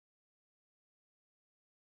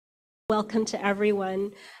Welcome to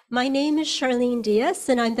everyone. My name is Charlene Diaz,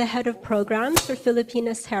 and I'm the head of programs for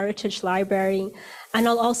Filipinas Heritage Library, and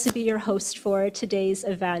I'll also be your host for today's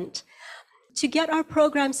event. To get our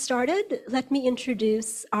program started, let me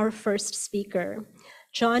introduce our first speaker.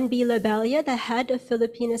 John B. Labella, the head of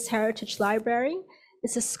Filipinas Heritage Library,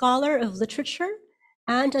 is a scholar of literature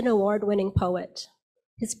and an award-winning poet.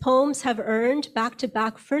 His poems have earned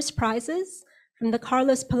back-to-back first prizes from the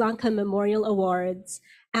Carlos Palanca Memorial Awards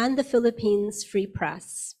and the Philippines Free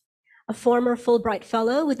Press. A former Fulbright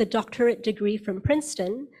Fellow with a doctorate degree from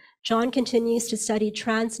Princeton, John continues to study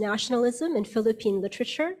transnationalism in Philippine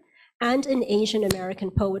literature and in Asian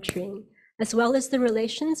American poetry, as well as the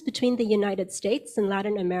relations between the United States and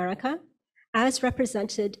Latin America, as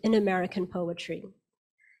represented in American poetry.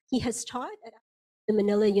 He has taught at the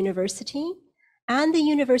Manila University and the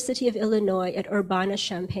University of Illinois at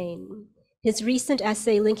Urbana-Champaign. His recent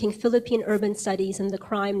essay linking Philippine urban studies and the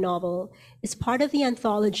crime novel is part of the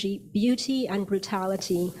anthology Beauty and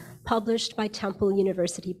Brutality, published by Temple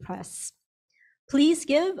University Press. Please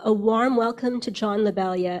give a warm welcome to John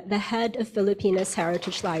Labella, the head of Filipinas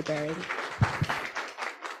Heritage Library.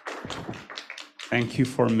 Thank you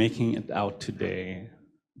for making it out today,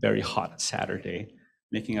 very hot Saturday,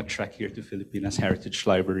 making a trek here to Filipinas Heritage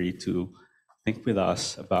Library to think with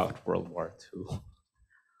us about World War II.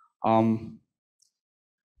 I'm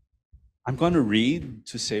going to read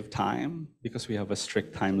to save time because we have a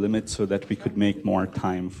strict time limit so that we could make more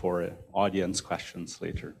time for audience questions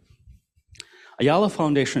later. Ayala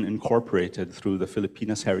Foundation Incorporated, through the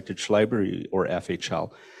Filipinas Heritage Library, or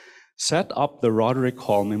FHL, set up the Roderick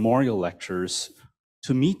Hall Memorial Lectures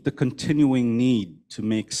to meet the continuing need to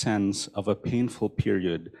make sense of a painful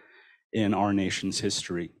period in our nation's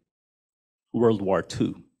history, World War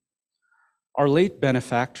II. Our late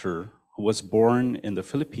benefactor, who was born in the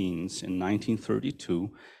Philippines in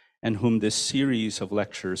 1932 and whom this series of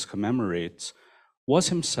lectures commemorates, was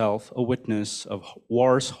himself a witness of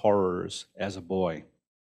war's horrors as a boy.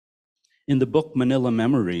 In the book Manila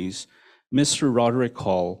Memories, Mr. Roderick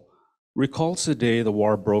Hall recalls the day the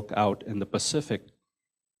war broke out in the Pacific.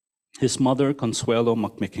 His mother, Consuelo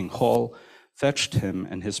Hall, fetched him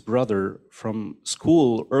and his brother from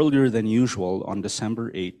school earlier than usual on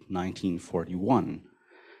December 8, 1941.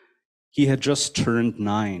 He had just turned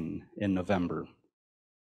 9 in November.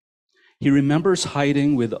 He remembers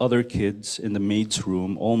hiding with other kids in the maid's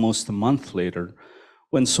room almost a month later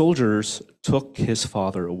when soldiers took his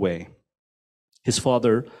father away. His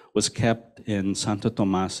father was kept in Santo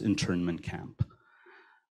Tomas internment camp.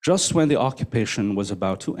 Just when the occupation was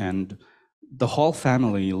about to end, the Hall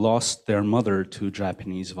family lost their mother to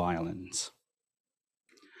Japanese violence.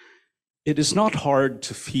 It is not hard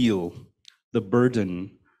to feel the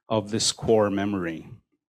burden of this core memory.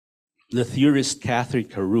 The theorist Cathy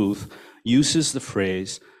Caruth uses the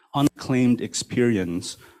phrase unclaimed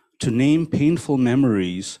experience to name painful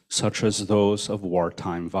memories such as those of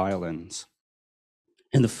wartime violence.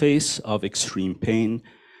 In the face of extreme pain,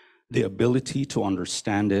 the ability to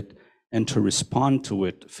understand it and to respond to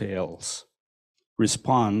it fails.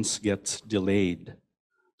 Response gets delayed.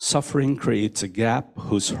 Suffering creates a gap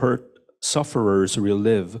whose hurt sufferers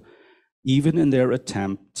relive, even in their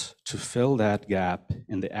attempt to fill that gap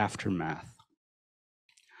in the aftermath.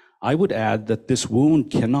 I would add that this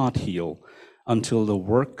wound cannot heal until the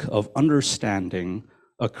work of understanding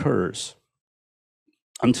occurs,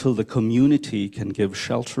 until the community can give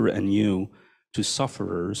shelter anew to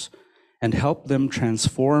sufferers and help them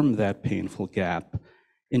transform that painful gap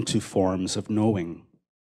into forms of knowing.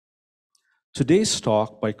 Today's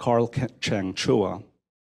talk by Karl Cheng Chua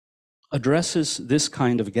addresses this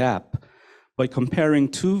kind of gap by comparing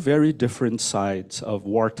two very different sides of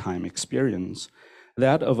wartime experience,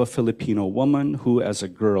 that of a Filipino woman who, as a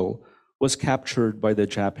girl, was captured by the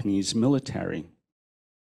Japanese military,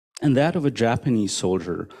 and that of a Japanese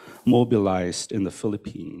soldier mobilized in the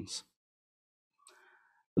Philippines.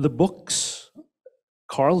 The books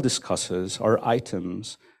Karl discusses are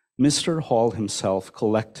items Mr. Hall himself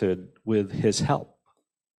collected with his help.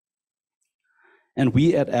 And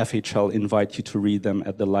we at FHL invite you to read them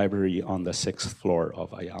at the library on the 6th floor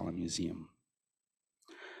of Ayala Museum.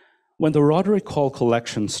 When the Roderick Hall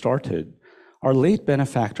Collection started, our late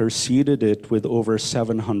benefactor seeded it with over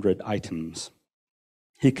 700 items.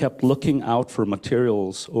 He kept looking out for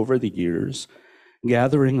materials over the years,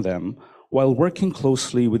 gathering them while working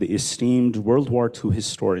closely with the esteemed World War II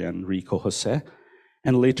historian Rico Jose,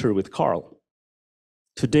 and later with Karl.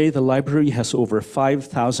 Today, the library has over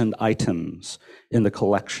 5,000 items in the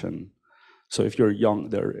collection. So if you're young,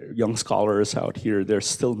 there are young scholars out here, there's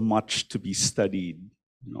still much to be studied,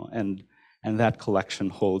 and And that collection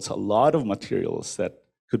holds a lot of materials that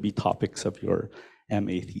could be topics of your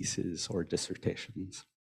MA thesis or dissertations.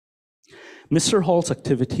 Mr. Hall's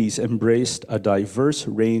activities embraced a diverse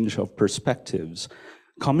range of perspectives,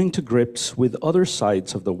 coming to grips with other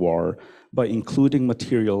sides of the war by including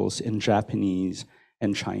materials in Japanese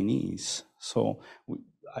and Chinese. So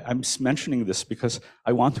I'm mentioning this because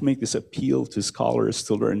I want to make this appeal to scholars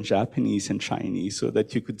to learn Japanese and Chinese so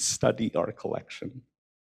that you could study our collection.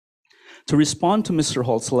 To respond to Mr.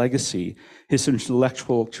 Hall's legacy, his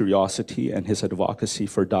intellectual curiosity and his advocacy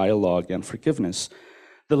for dialogue and forgiveness,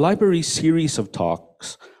 the library's series of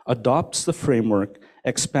talks adopts the framework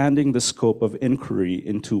expanding the scope of inquiry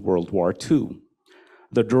into World War II.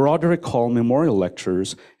 The Roderick Hall Memorial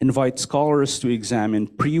Lectures invite scholars to examine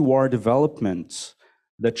pre-war developments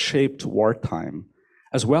that shaped wartime,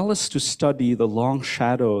 as well as to study the long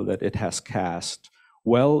shadow that it has cast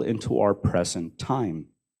well into our present time.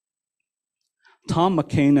 Tom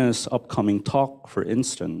McKenna's upcoming talk, for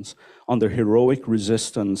instance, on the heroic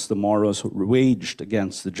resistance the Moros waged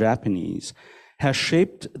against the Japanese, has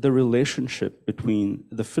shaped the relationship between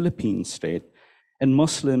the Philippine state and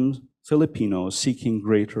Muslim Filipinos seeking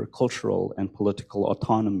greater cultural and political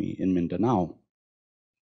autonomy in Mindanao.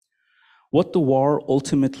 What the war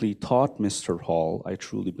ultimately taught Mr. Hall, I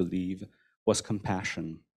truly believe, was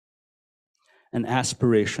compassion, an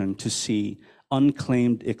aspiration to see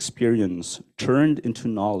unclaimed experience turned into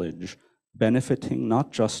knowledge, benefiting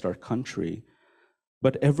not just our country,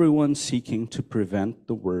 but everyone seeking to prevent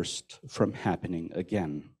the worst from happening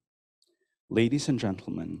again. Ladies and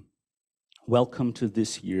gentlemen, welcome to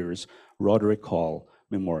this year's Roderick Hall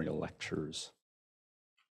Memorial Lectures.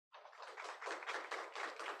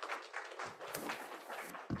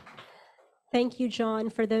 Thank you, John,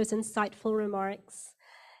 for those insightful remarks.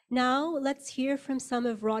 Now, let's hear from some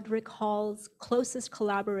of Roderick Hall's closest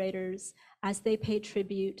collaborators as they pay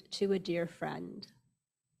tribute to a dear friend.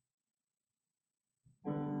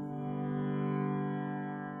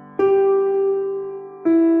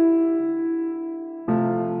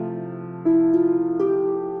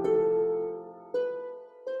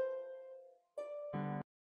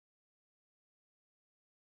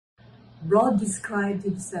 Rod described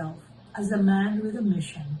himself as a man with a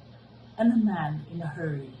mission and a man in a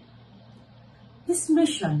hurry. His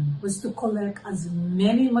mission was to collect as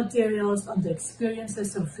many materials on the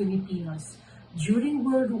experiences of Filipinos during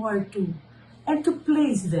World War II and to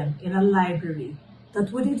place them in a library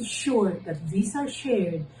that would ensure that these are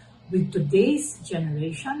shared with today's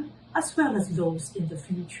generation as well as those in the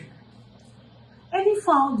future. And he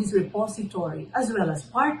found this repository as well as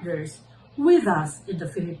partners with us in the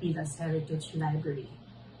Filipinas Heritage Library.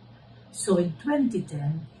 So in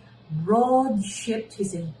 2010, Rod shipped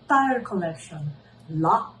his entire collection,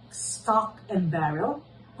 lock, stock, and barrel,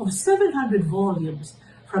 of 700 volumes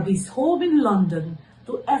from his home in London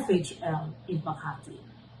to FHL in Makati.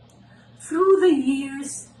 Through the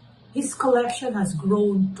years, his collection has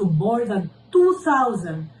grown to more than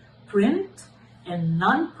 2,000 print and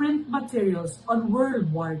non-print materials on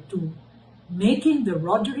World War II, making the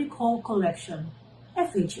Roderick Hall Collection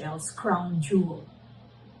FHL's crown jewel.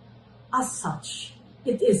 As such,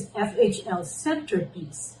 it is FHL's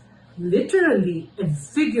centerpiece, literally and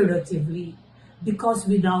figuratively, because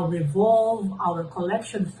we now revolve our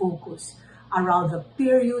collection focus around the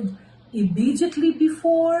period immediately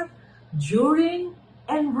before, during,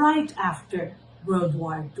 and right after World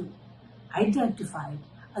War II, identified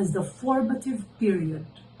as the formative period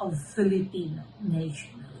of Filipino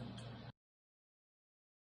nationhood.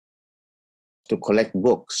 To collect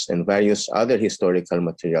books and various other historical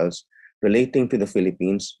materials relating to the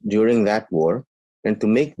Philippines during that war, and to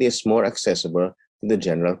make this more accessible to the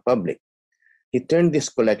general public. He turned this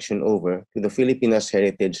collection over to the Filipinas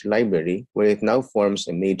Heritage Library, where it now forms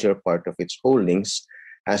a major part of its holdings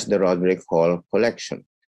as the Roderick Hall Collection.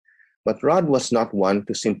 But Rod was not one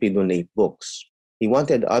to simply donate books. He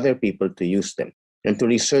wanted other people to use them and to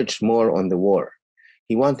research more on the war.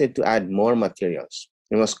 He wanted to add more materials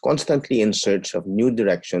and was constantly in search of new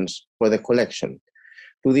directions for the collection.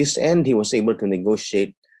 To this end, he was able to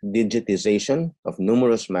negotiate digitization of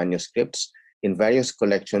numerous manuscripts in various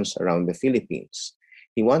collections around the Philippines.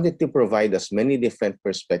 He wanted to provide as many different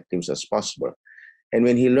perspectives as possible, and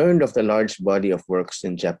when he learned of the large body of works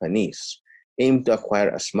in Japanese, aimed to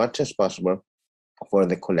acquire as much as possible for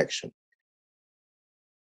the collection.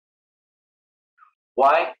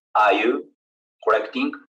 Why are you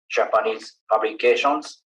collecting Japanese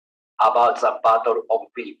publications about the Battle of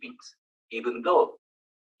Philippines, even though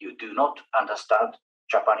you do not understand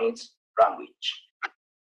Japanese language?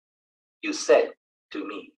 You said to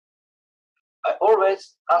me. I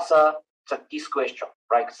always answer this question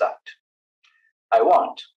like that. I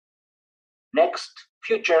want next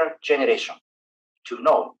future generation to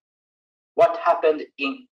know what happened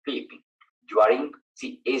in Philippines during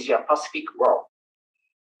the Asia Pacific War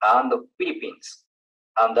and the Philippines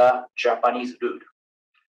under Japanese rule.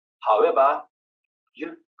 However,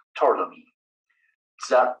 you told me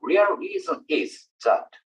the real reason is that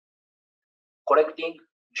collecting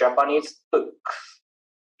Japanese books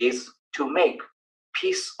is to make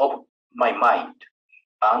peace of my mind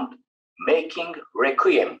and making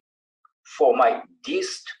requiem for my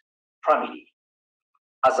deceased family.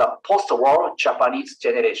 As a post-war Japanese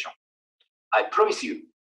generation, I promise you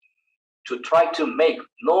to try to make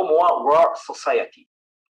no more war society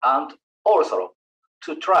and also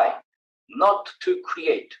to try not to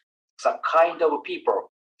create the kind of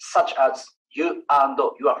people such as you and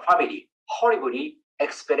your family horribly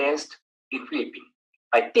experienced in Philippines.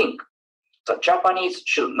 I think the Japanese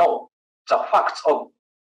should know the facts of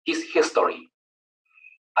this history.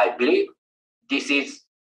 I believe this is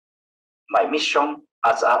my mission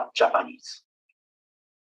as a Japanese.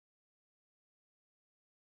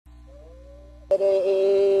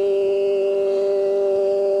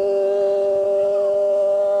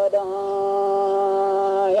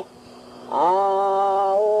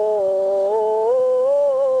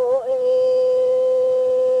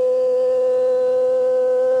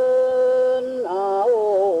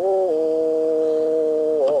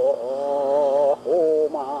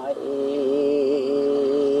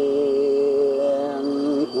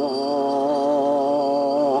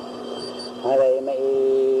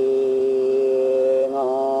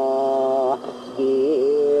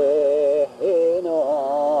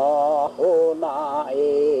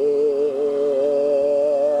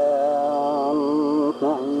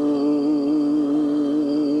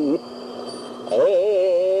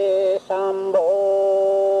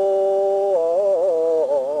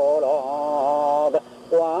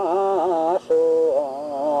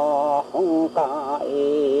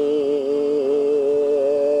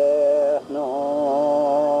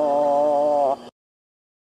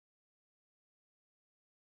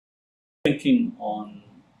 Thinking on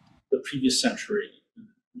the previous century,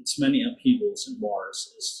 its many upheavals and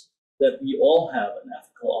wars, is that we all have an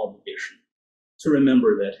ethical obligation to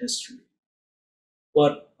remember that history.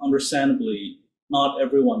 But understandably, not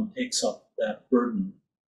everyone takes up that burden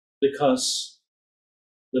because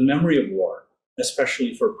the memory of war,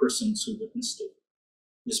 especially for persons who witnessed it,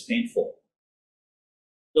 is painful.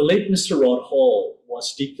 The late Mr. Rod Hall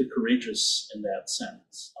was deeply courageous in that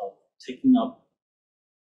sense of taking up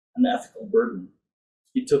an ethical burden.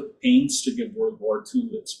 He took pains to give World War II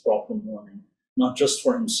its proper mourning, not just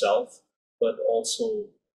for himself, but also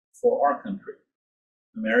for our country,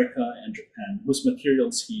 America and Japan, whose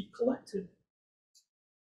materials he collected.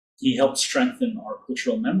 He helped strengthen our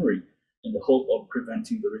cultural memory in the hope of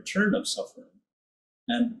preventing the return of suffering.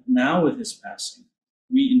 And now with his passing,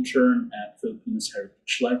 we in turn at Filipinas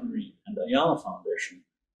Heritage Library and the Ayala Foundation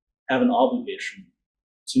have an obligation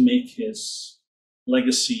to make his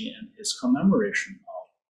legacy and his commemoration of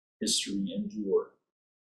history endure.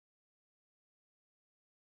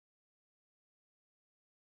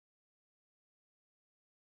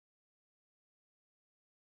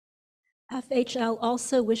 FHL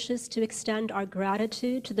also wishes to extend our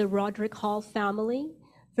gratitude to the Roderick Hall family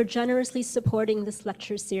for generously supporting this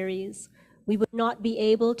lecture series. We would not be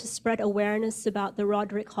able to spread awareness about the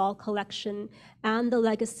Roderick Hall Collection and the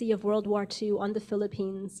legacy of World War II on the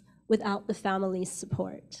Philippines without the family's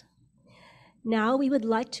support. Now we would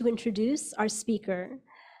like to introduce our speaker.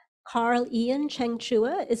 Karl Ian Cheng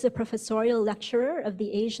Chua is a professorial lecturer of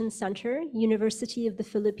the Asian Center, University of the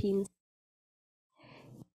Philippines.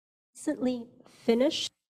 Recently finished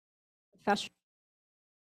professional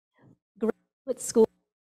graduate school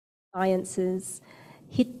of sciences,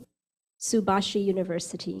 Hitsubashi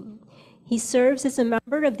University. He serves as a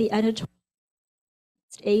member of the editorial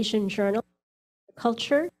Asian Journal,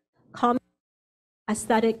 Culture, Common,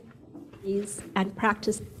 Aesthetic, and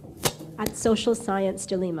Practice at Social Science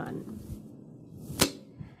Diliman.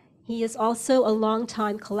 He is also a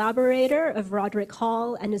longtime collaborator of Roderick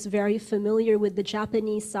Hall and is very familiar with the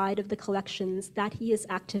Japanese side of the collections that he is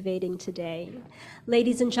activating today.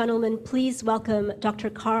 Ladies and gentlemen, please welcome Dr.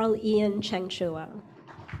 Karl Ian Cheng Chua.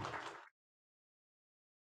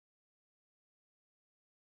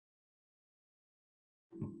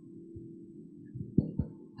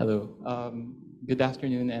 Hello, good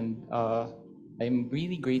afternoon, and I'm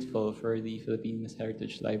really grateful for the Filipinas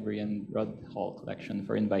Heritage Library and Roderick Hall Collection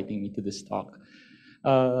for inviting me to this talk.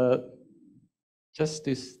 Just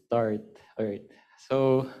to start, all right,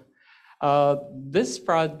 so This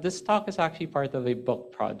talk is actually part of a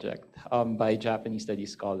book project by Japanese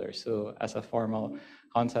studies scholars. So as a formal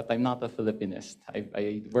concept, I'm not a Filipinist.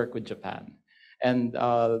 I work with Japan. And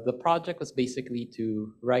the project was basically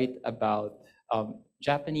to write about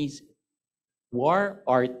Japanese war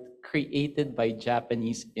art created by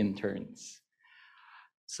Japanese interns.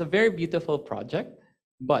 It's a very beautiful project,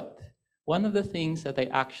 but one of the things that I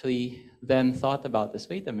actually then thought about is,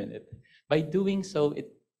 wait a minute, by doing so,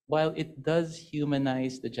 while it does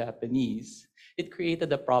humanize the Japanese, it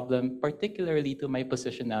created a problem, particularly to my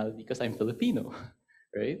positionality because I'm Filipino,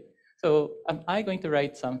 right? So am I going to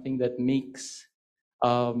write something that makes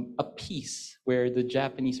a piece where the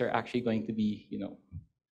Japanese are actually going to be,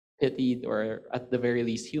 pitied or at the very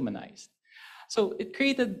least humanized? So it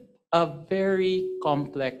created a very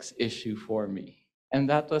complex issue for me. And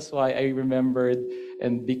that was why I remembered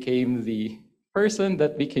and became the person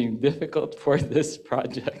that became difficult for this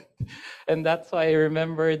project. And that's why I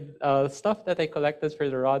remembered stuff that I collected for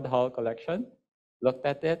the Rod Hall collection, looked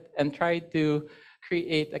at it, and tried to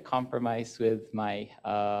create a compromise with my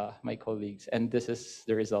my colleagues. And this is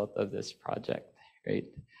the result of this project, right?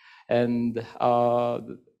 And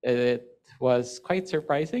it was quite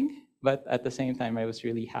surprising, but at the same time, I was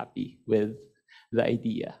really happy with the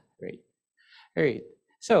idea, right? All right.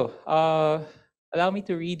 So allow me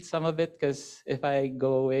to read some of it, because if I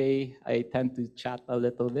go away, I tend to chat a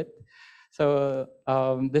little bit. So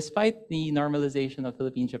despite the normalization of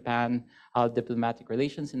Philippine-Japan diplomatic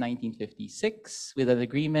relations in 1956, with an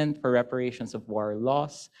agreement for reparations of war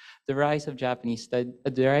loss, the rise of Japanese studies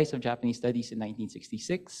in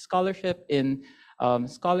 1966, scholarship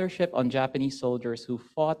on Japanese soldiers who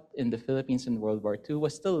fought in the Philippines in World War II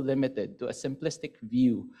was still limited to a simplistic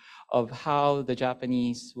view of how the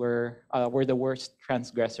Japanese were the worst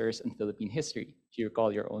transgressors in Philippine history. If you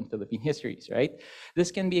recall your own Philippine histories, right?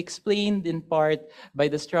 This can be explained in part by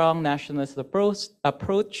the strong nationalist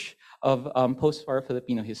approach of post-war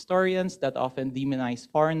Filipino historians that often demonize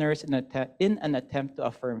foreigners in an attempt to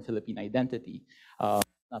affirm Philippine identity. Not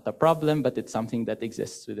a problem, but it's something that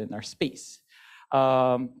exists within our space.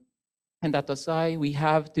 And that was why we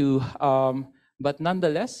have to, but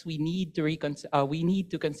nonetheless, we need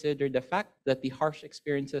to consider the fact that the harsh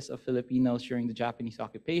experiences of Filipinos during the Japanese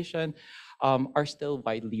occupation are still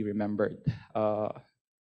widely remembered,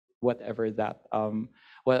 whatever that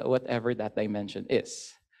dimension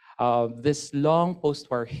is. This long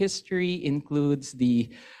post-war history includes the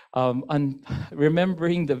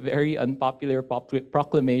remembering the very unpopular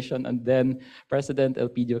proclamation and then President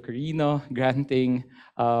Elpidio Quirino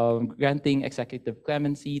granting executive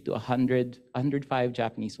clemency to 105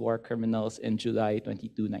 Japanese war criminals in July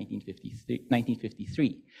 22,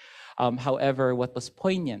 1953. However, what was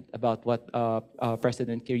poignant about what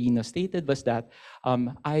President Quirino stated was that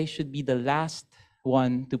I should be the last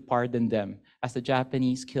one to pardon them, as the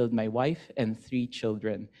Japanese killed my wife and 3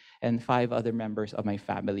 children and 5 other members of my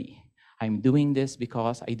family. I'm doing this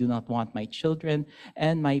because I do not want my children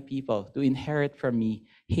and my people to inherit from me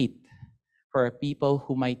hate for people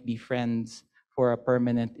who might be friends for a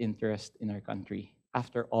permanent interest in our country.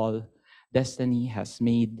 After all, destiny has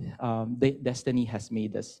made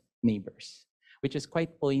us neighbors, which is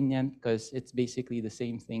quite poignant because it's basically the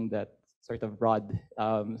same thing that sort of Rod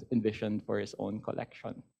envisioned for his own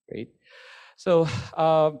collection, right? So,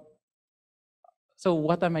 so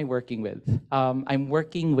what am I working with? I'm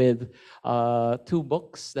working with 2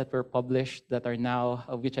 books that were published that are now,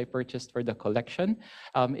 which I purchased for the collection.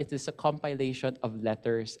 It is a compilation of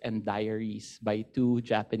letters and diaries by 2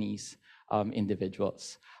 Japanese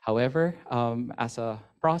individuals. However, as a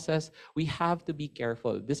process, we have to be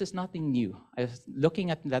careful. This is nothing new.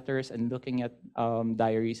 Looking at letters and looking at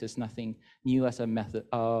diaries is nothing new as a method,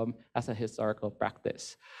 as a historical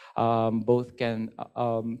practice.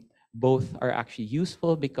 Both are actually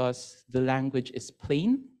useful because the language is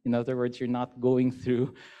plain. In other words, you're not going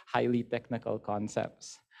through highly technical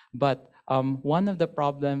concepts. But one of the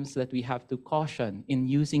problems that we have to caution in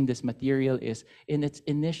using this material is, in its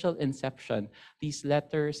initial inception, these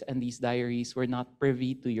letters and these diaries were not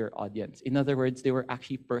privy to your audience. In other words, they were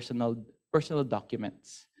actually personal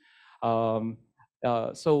documents.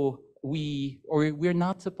 So we're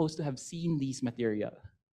not supposed to have seen these material.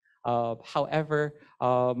 However,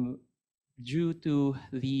 due to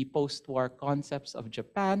the post-war concepts of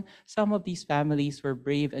Japan, some of these families were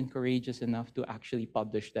brave and courageous enough to actually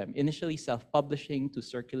publish them. Initially self-publishing to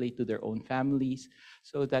circulate to their own families,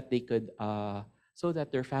 so that they could, so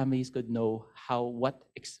that their families could know what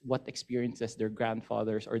experiences their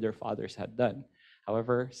grandfathers or their fathers had done.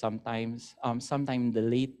 However, sometime in the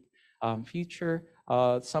late future,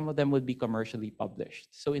 some of them would be commercially published.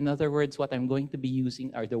 So in other words, what I'm going to be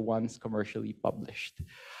using are the ones commercially published.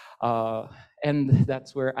 And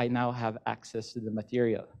that's where I now have access to the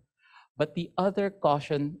material. But the other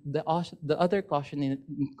cautionary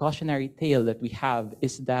tale that we have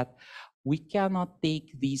is that we cannot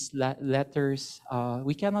take these letters.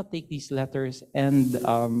 We cannot take these letters and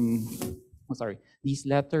these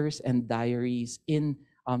letters and diaries in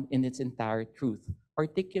its entire truth,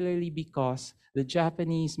 particularly because the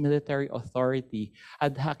Japanese military authority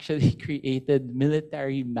had actually created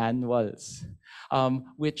military manuals,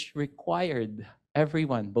 which required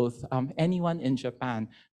everyone, both anyone in Japan,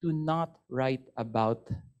 to not write about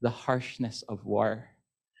the harshness of war.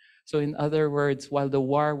 So in other words, while the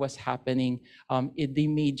war was happening, they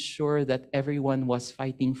made sure that everyone was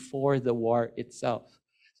fighting for the war itself.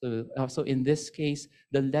 So in this case,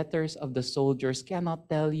 the letters of the soldiers cannot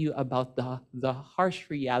tell you about the harsh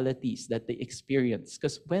realities that they experience,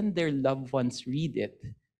 because when their loved ones read it,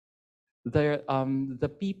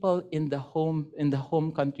 the people in the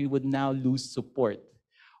home country would now lose support.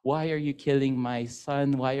 Why are you killing my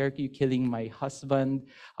son? Why are you killing my husband?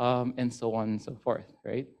 And so on and so forth,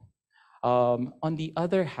 right? On the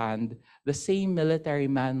other hand, the same military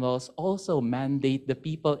manuals also mandate the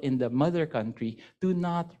people in the mother country do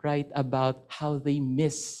not write about how they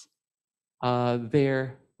miss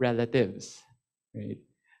their relatives, right?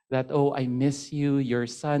 That, oh, I miss you, your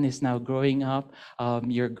son is now growing up,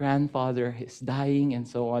 your grandfather is dying, and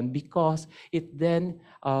so on, because it then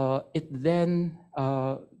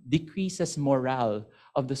decreases morale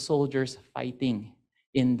of the soldiers fighting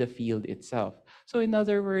in the field itself. So in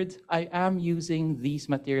other words, I am using these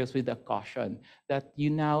materials with a caution that you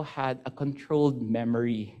now had a controlled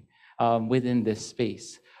memory within this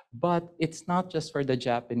space. But it's not just for the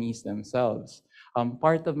Japanese themselves.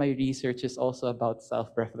 Part of my research is also about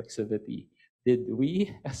self-reflexivity. Did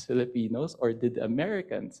we as Filipinos or did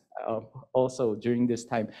Americans also during this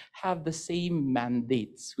time have the same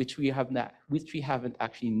mandates which we haven't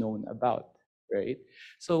actually known about, right?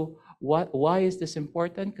 So why is this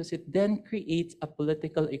important? Because it then creates a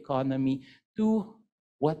political economy to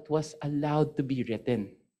what was allowed to be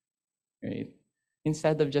written, right?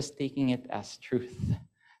 Instead of just taking it as truth.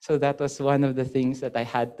 So that was one of the things that I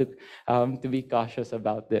had to be cautious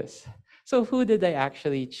about this. So who did I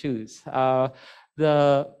actually choose?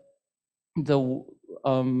 The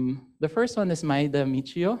first one is Maeda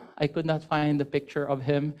Michio. I could not find a picture of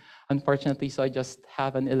him, unfortunately, so I just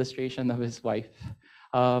have an illustration of his wife.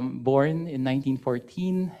 Born in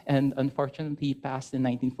 1914 and unfortunately passed in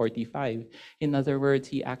 1945. In other words,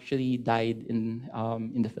 he actually died in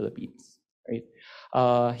the Philippines, right?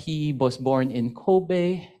 He was born in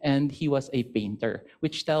Kobe and he was a painter,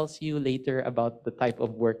 which tells you later about the type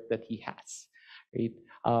of work that he has, right?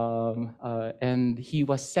 And he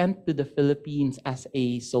was sent to the Philippines as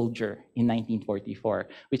a soldier in 1944,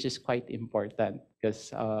 which is quite important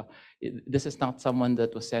because this is not someone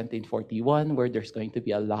that was sent in 41, where there's going to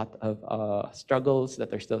be a lot of struggles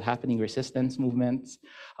that are still happening, resistance movements.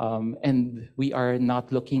 And we are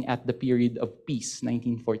not looking at the period of peace,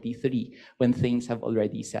 1943, when things have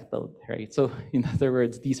already settled, right? So in other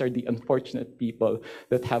words, these are the unfortunate people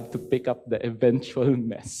that have to pick up the eventual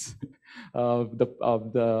mess of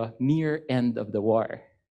the near end of the war.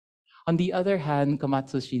 On the other hand,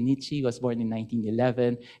 Komatsu Shinichi was born in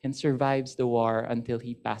 1911 and survives the war until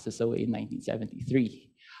he passes away in 1973.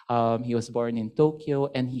 He was born in Tokyo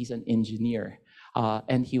and he's an engineer.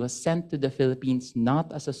 And he was sent to the Philippines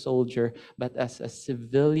not as a soldier, but as a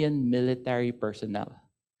civilian military personnel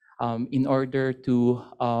in order to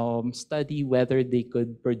study whether they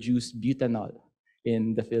could produce butanol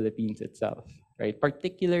in the Philippines itself, right?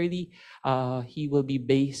 Particularly, he will be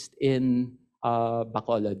based in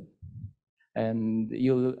Bacolod.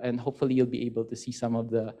 And hopefully you'll be able to see some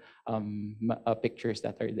of the pictures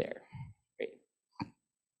that are there.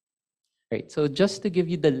 Right. So just to give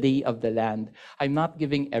you the lay of the land, I'm not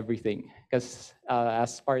giving everything because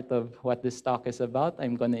as part of what this talk is about,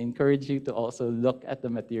 I'm going to encourage you to also look at the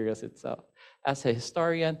materials itself. As a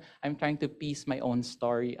historian, I'm trying to piece my own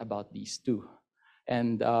story about these two.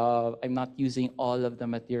 And I'm not using all of the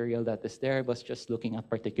material that is there, I was just looking at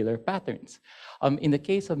particular patterns. In the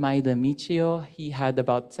case of Maeda Michio, he had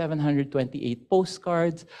about 728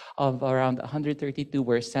 postcards, of around 132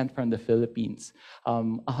 were sent from the Philippines.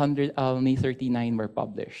 Only 39 were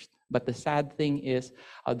published. But the sad thing is,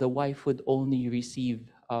 the wife would only receive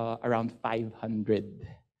around 500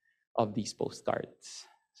 of these postcards.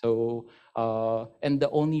 So, and the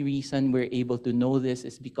only reason we're able to know this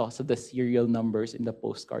is because of the serial numbers in the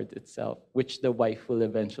postcard itself, which the wife will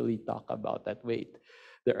eventually talk about at weight.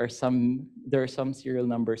 there are some serial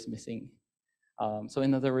numbers missing. So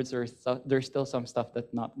in other words, there's still some stuff that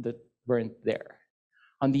weren't there.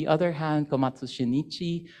 On the other hand, Komatsu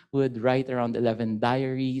Shinichi would write around 11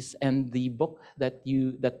 diaries, and the book that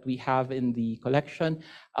we have in the collection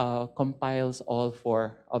compiles only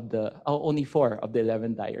 4 of the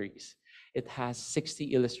 11 diaries. It has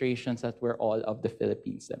 60 illustrations that were all of the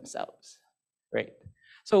Philippines themselves, right?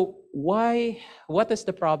 So what is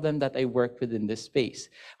the problem that I work with in this space?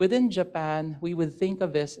 Within Japan, we would think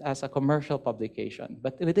of this as a commercial publication.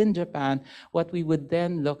 But within Japan, what we would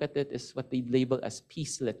then look at it is what they label as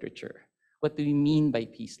peace literature. What do we mean by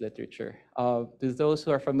peace literature? To those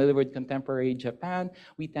who are familiar with contemporary Japan,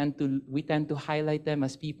 we tend to highlight them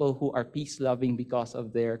as people who are peace-loving because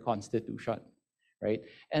of their constitution, right?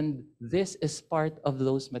 And this is part of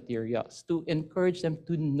those materials to encourage them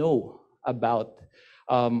to know about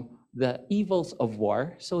the evils of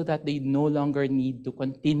war, so that they no longer need to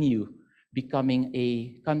continue becoming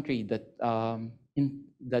a country that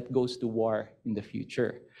goes to war in the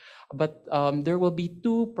future. But there will be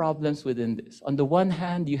 2 problems within this. On the one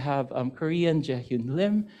hand, you have Korean Jae-hyun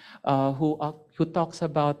Lim, who talks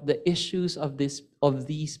about the issues of these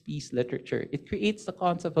peace literature. It creates the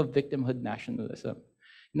concept of victimhood nationalism.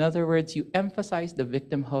 In other words, you emphasize the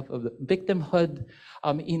victimhood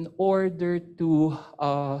in order to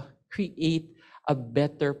create a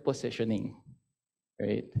better positioning,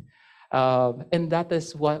 right? And that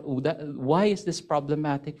is why is this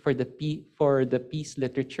problematic for the peace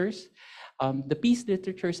literatures? The peace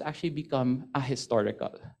literatures actually become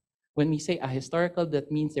ahistorical. When we say ahistorical, that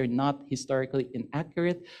means they're not historically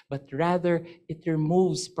inaccurate, but rather it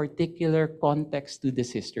removes particular context to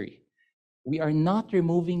this history. We are not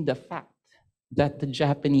removing the fact that the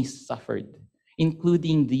Japanese suffered,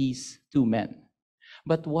 including these 2 men.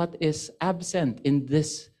 But what is absent in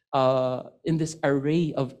this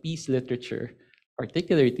array of peace literature,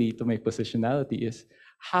 particularly to my positionality, is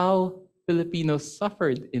how Filipinos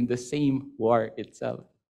suffered in the same war itself,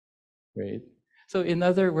 right? So in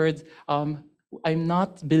other words, I'm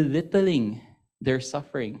not belittling their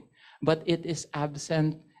suffering, but it is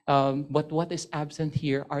absent. But what is absent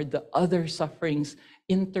here are the other sufferings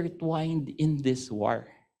intertwined in this war,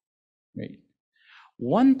 right?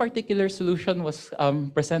 One particular solution was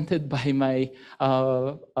presented by my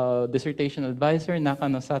dissertation advisor,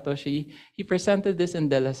 Nakano Satoshi. He presented this in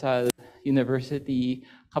De La Salle University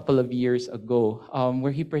a couple of years ago,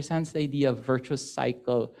 where he presents the idea of virtuous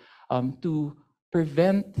cycle to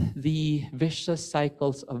prevent the vicious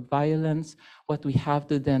cycles of violence. What we have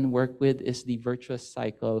to then work with is the virtuous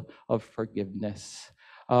cycle of forgiveness.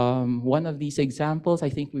 One of these examples, I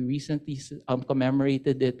think we recently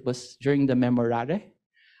commemorated it, was during the Memorare,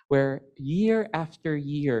 where year after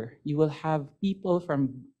year, you will have people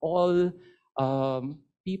from all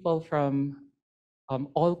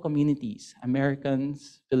communities,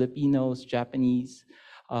 Americans, Filipinos, Japanese,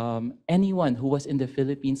 anyone who was in the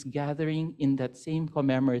Philippines gathering in that same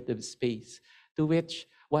commemorative space, to which,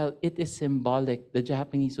 while it is symbolic, the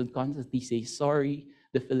Japanese would constantly say sorry,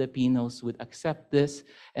 the Filipinos would accept this,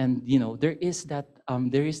 and there is that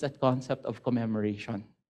concept of commemoration,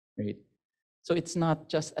 right? So it's not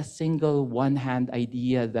just a single one-hand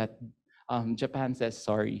idea that Japan says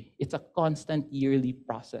sorry. It's a constant yearly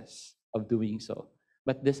process of doing so.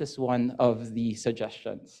 But this is one of the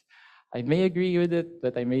suggestions. I may agree with it,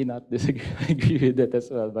 but I may not agree with it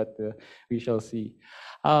as well, but we shall see.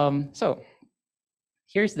 So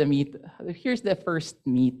here's the meat. Here's the first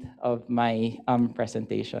meat of my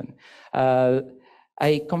presentation.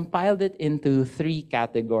 I compiled it into 3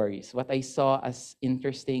 categories, what I saw as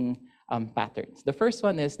interesting patterns. The first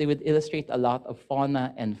one is they would illustrate a lot of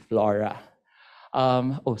fauna and flora.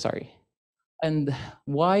 And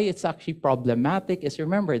why it's actually problematic is,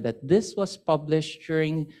 remember that this was published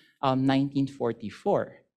during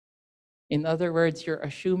 1944. In other words, you're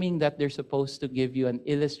assuming that they're supposed to give you an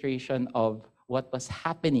illustration of what was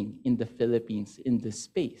happening in the Philippines in this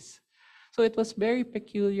space. So it was very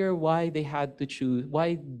peculiar why they had to choose,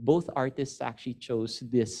 why both artists actually chose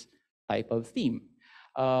this type of theme.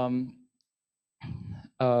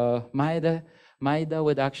 Maeda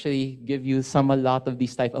would actually give you a lot of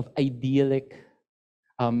these type of idyllic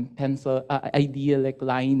idyllic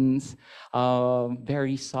lines,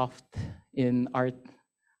 very soft in art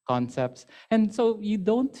concepts. And so you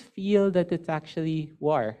don't feel that it's actually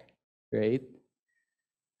war, right?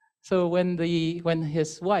 So when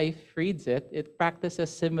his wife reads it, it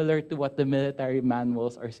practices similar to what the military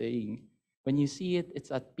manuals are saying. When you see it,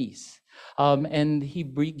 it's at peace. And he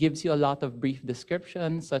gives you a lot of brief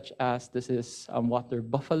descriptions, such as this is water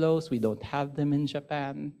buffaloes. We don't have them in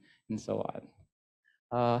Japan, and so on.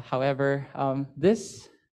 However, this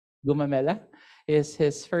Gumamela is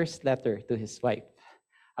his first letter to his wife.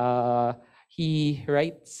 He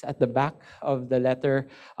writes at the back of the letter,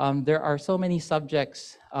 there are so many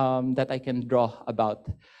subjects that I can draw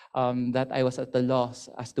about, that I was at a loss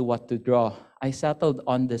as to what to draw. I settled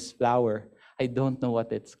on this flower. I don't know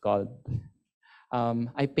what it's called.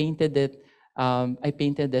 I painted it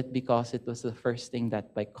because it was the first thing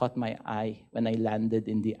that caught my eye when I landed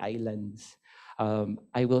in the islands.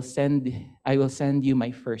 I will send you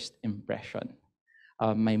my first impression.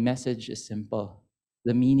 My message is simple.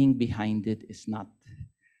 The meaning behind it is not.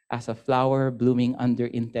 As a flower blooming under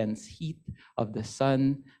intense heat of the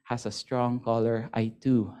sun has a strong color, I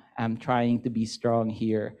too am trying to be strong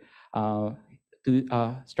here,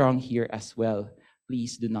 strong here as well.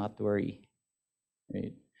 Please do not worry.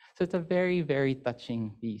 Right? So it's a very, very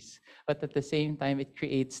touching piece. But at the same time, it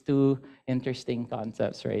creates two interesting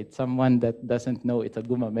concepts, right? Someone that doesn't know it's a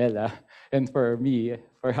gumamela, and for me,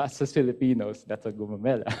 for us as Filipinos, that's a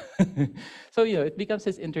gumamela. So, it becomes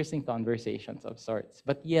this interesting conversations of sorts.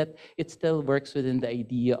 But yet, it still works within the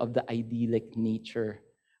idea of the idyllic nature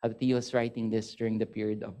that he was writing this during the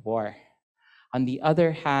period of war. On the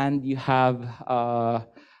other hand, you have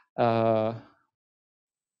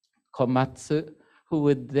Komatsu, who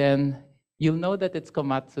would then, you'll know that it's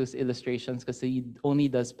Komatsu's illustrations because he only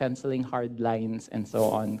does penciling hard lines and so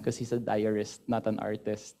on, because he's a diarist, not an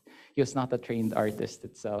artist. He was not a trained artist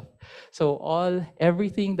itself. So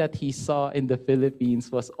everything that he saw in the Philippines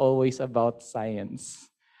was always about science.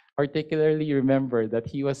 Particularly remember that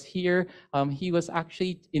he was here, he was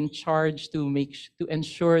actually in charge to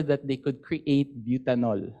ensure that they could create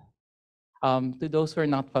butanol. To those who are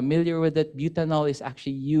not familiar with it, butanol is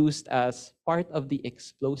actually used as part of the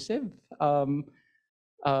explosive.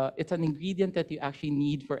 It's an ingredient that you actually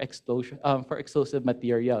need for explosive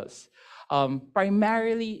materials.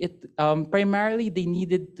 Primarily, they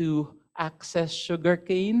needed to access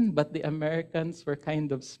sugarcane, but the Americans were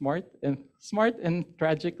kind of smart and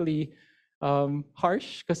tragically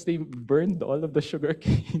harsh because they burned all of the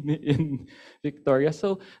sugarcane in Victoria.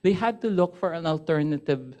 So they had to look for an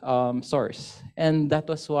alternative source. And that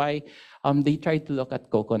was why they tried to look at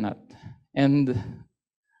coconut. And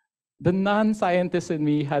the non-scientist in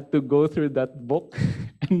me had to go through that book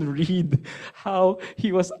and read how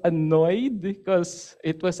he was annoyed because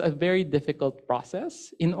it was a very difficult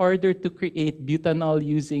process. In order to create butanol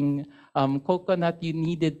using coconut, you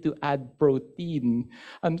needed to add protein.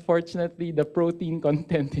 Unfortunately, the protein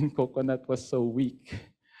content in coconut was so weak.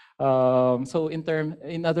 So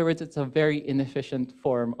in other words, it's a very inefficient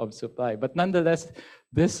form of supply. But nonetheless,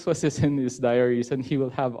 this was in his diaries, and he will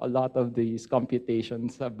have a lot of these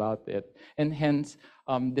computations about it. And hence,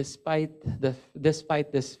 despite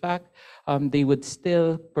this fact, they would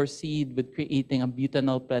still proceed with creating a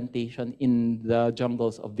butanol plantation in the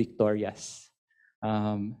jungles of Victorias,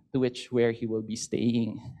 where he will be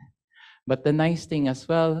staying. But the nice thing as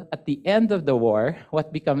well, at the end of the war,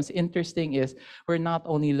 what becomes interesting is we're not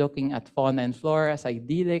only looking at fauna and flora as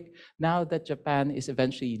idyllic. Now that Japan is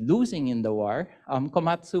eventually losing in the war,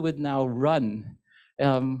 Komatsu would now run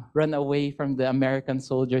away from the American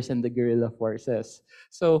soldiers and the guerrilla forces.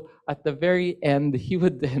 So at the very end, he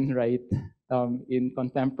would then write, in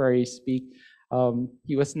contemporary speak,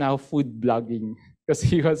 he was now food blogging, because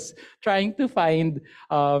he was trying to find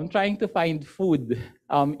food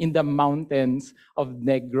in the mountains of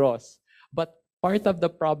Negros. But part of the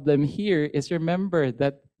problem here is, remember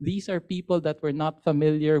that these are people that were not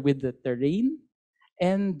familiar with the terrain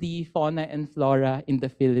and the fauna and flora in the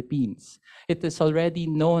Philippines. It is already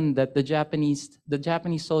known that the Japanese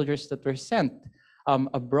soldiers that were sent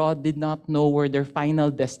abroad did not know where their final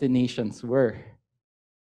destinations were.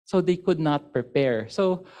 So they could not prepare.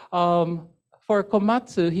 So for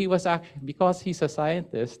Komatsu, he was actually, because he's a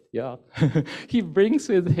scientist, he brings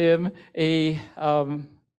with him a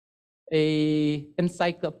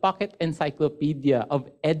pocket encyclopedia of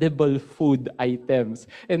edible food items,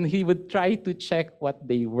 and he would try to check what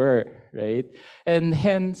they were, right? And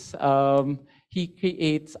hence, he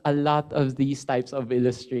creates a lot of these types of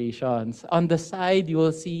illustrations. On the side, you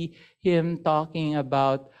will see him talking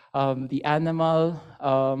about the animal,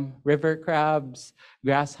 river crabs,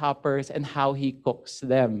 grasshoppers, and how he cooks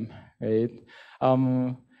them, right?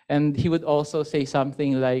 And he would also say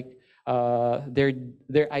something like,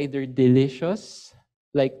 they're either delicious,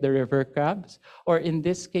 like the river crabs, or in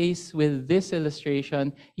this case, with this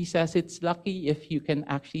illustration, he says it's lucky if you can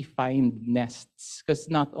actually find nests, because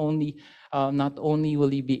not only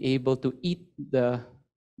will you be able to eat the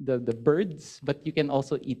birds, but you can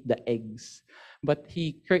also eat the eggs. But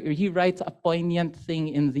he writes a poignant thing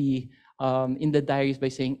in the in the diaries by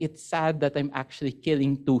saying, "It's sad that I'm actually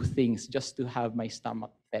killing two things just to have my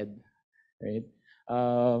stomach fed," right?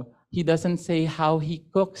 He doesn't say how he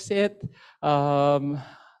cooks it,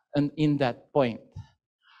 and in that point.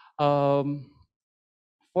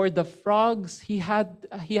 For the frogs, he had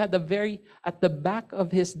a very, at the back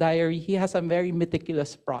of his diary, he has a very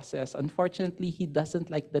meticulous process. Unfortunately, he doesn't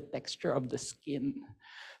like the texture of the skin.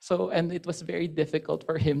 So, and it was very difficult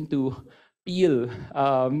for him to peel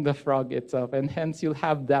the frog itself, and hence you'll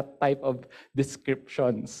have that type of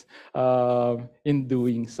descriptions in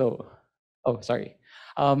doing so. Oh, sorry.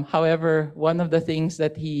 However, one of the things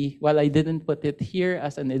that while I didn't put it here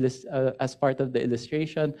as as part of the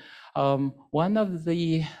illustration, one of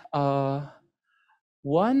the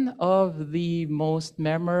most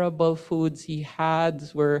memorable foods he had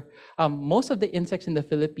were, most of the insects in the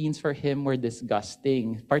Philippines for him were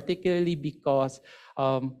disgusting, particularly because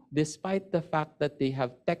despite the fact that they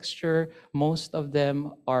have texture, most of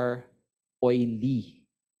them are oily.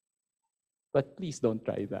 But please don't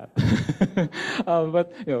try that.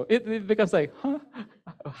 But it becomes like, huh?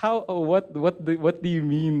 How? What do you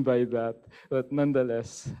mean by that? But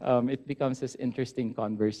nonetheless, it becomes this interesting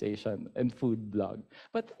conversation and food blog.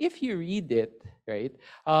 But if you read it, right,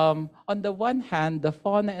 on the one hand, the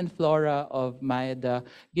fauna and flora of Maeda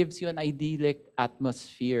gives you an idyllic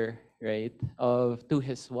atmosphere, right, to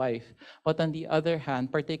his wife. But on the other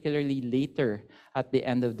hand, particularly later at the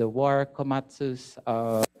end of the war, Komatsu's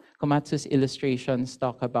illustrations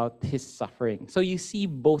talk about his suffering. So you see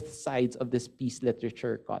both sides of this peace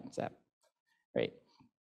literature concept, right?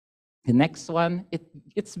 The next one,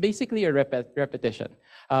 it's basically a repetition.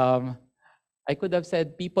 I could have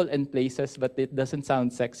said people and places, but it doesn't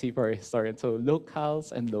sound sexy for a historian. So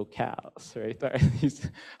locales and locales, right? Or at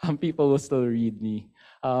least people will still read me.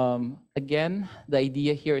 Again, the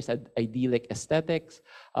idea here is idyllic aesthetics.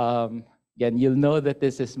 Again, you'll know that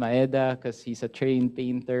this is Maeda because he's a trained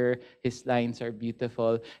painter. His lines are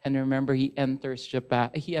beautiful. And remember, he enters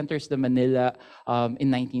the Manila in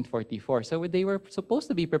 1944. So they were supposed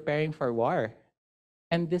to be preparing for war.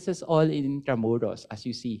 And this is all in Intramuros, as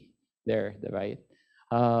you see there, right?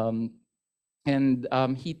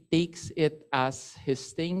 He takes it as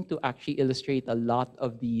his thing to actually illustrate a lot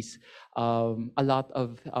of these,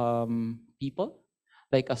 people,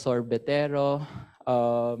 like a sorbetero,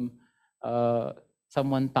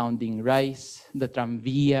 someone pounding rice, the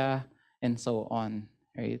tramvia, and so on.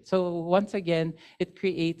 Right. So once again, it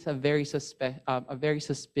creates a very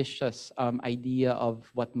suspicious idea of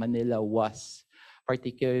what Manila was,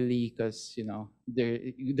 particularly because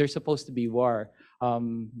there's supposed to be war.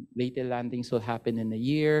 Late landings will happen in a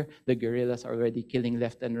year. The guerrillas are already killing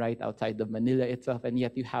left and right outside of Manila itself, and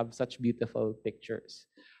yet you have such beautiful pictures.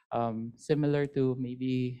 Similar to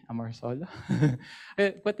maybe Amorsolo.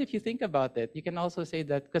 But if you think about it, you can also say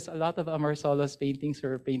that because a lot of Amorsolo's paintings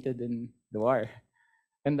were painted in the war.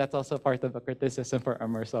 And that's also part of a criticism for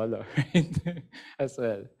Amorsolo, right? As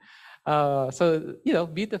well. So,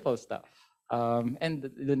 beautiful stuff. And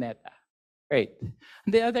Luneta. Right.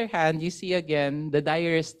 On the other hand, you see again the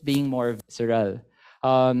diarist being more visceral.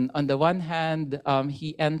 On the one hand,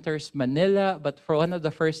 he enters Manila, but for one of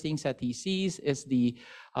the first things that he sees is the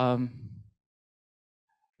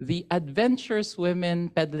adventurous women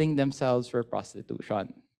peddling themselves for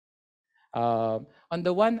prostitution. On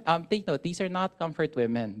the one, take note, these are not comfort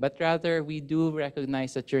women, but rather we do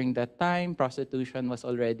recognize that during that time, prostitution was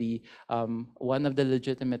already one of the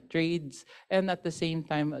legitimate trades. And at the same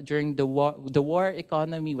time, during the war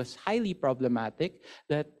economy was highly problematic,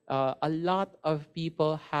 that a lot of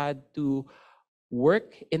people had to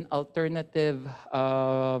work in alternative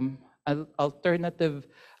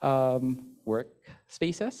work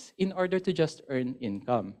spaces in order to just earn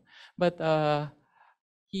income. But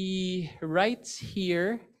he writes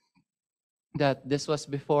here that this was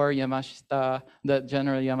before Yamashita, that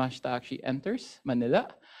General Yamashita actually enters Manila.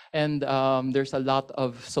 And there's a lot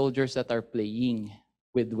of soldiers that are playing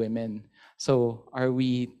with women. So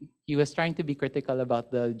he was trying to be critical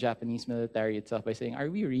about the Japanese military itself by saying, are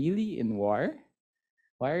we really in war?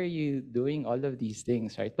 Why are you doing all of these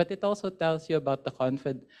things, right? But it also tells you about the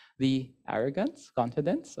confidence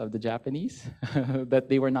of the Japanese, that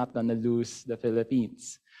they were not going to lose the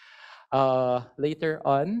Philippines. Later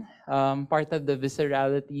on, part of the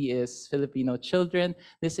viscerality is Filipino children.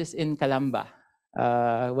 This is in Calamba,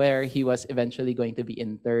 where he was eventually going to be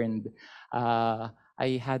interned. I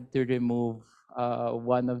had to remove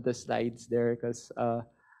one of the slides there because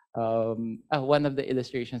one of the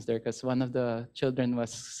illustrations there, because one of the children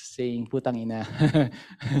was saying "putang ina,"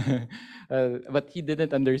 but he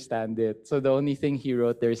didn't understand it. So the only thing he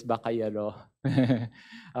wrote there is "bakayaro,"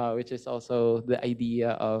 which is also the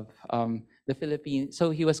idea of the Philippines.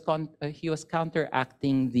 So he was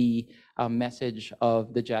counteracting the message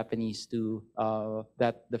of the Japanese to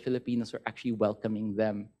that the Filipinos were actually welcoming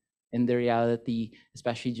them. In the reality,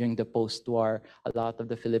 especially during the post-war, a lot of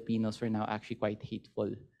the Filipinos were now actually quite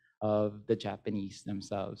hateful of the Japanese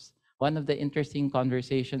themselves. One of the interesting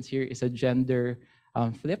conversations here is a gender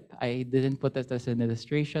flip. I didn't put it as an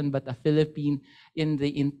illustration, but a Philippine in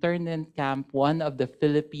the internment camp, one of the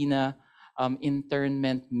Filipina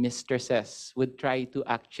internment mistresses would try to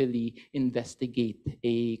actually investigate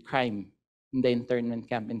a crime in the internment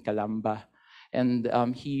camp in Calamba. And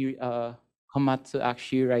Komatsu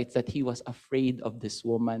actually writes that he was afraid of this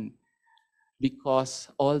woman because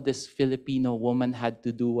all this Filipino woman had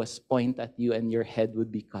to do was point at you and your head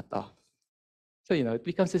would be cut off. So, it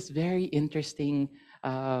becomes this very interesting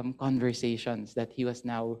conversations that he was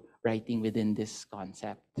now writing within this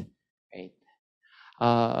concept, right?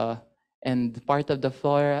 And part of the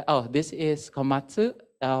flora, this is Komatsu,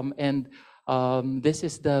 and this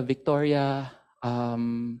is the Victoria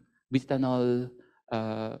butanol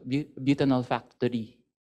factory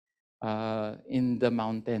in the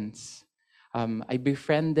mountains. I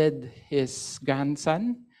befriended his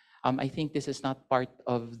grandson. I think this is not part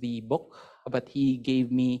of the book, but he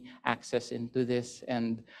gave me access into this.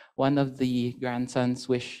 And one of the grandson's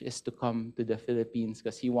wish is to come to the Philippines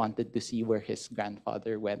because he wanted to see where his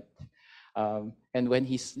grandfather went. And when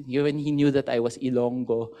he knew that I was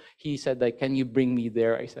Ilonggo, he said, like, "Can you bring me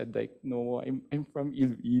there?" I said, like, "No, I'm from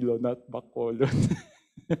Iloilo, not Bacolod."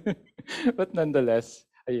 But nonetheless,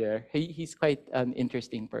 yeah, he's quite an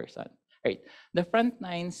interesting person. Right. The front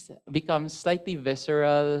lines become slightly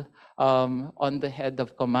visceral on the head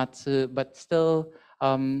of Komatsu, but still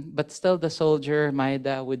the soldier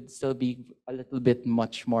Maeda would still be a little bit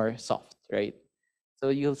much more soft, right? So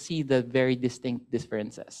you'll see the very distinct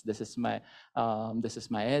differences. This is Maeda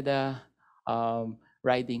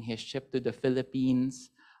riding his ship to the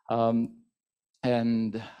Philippines,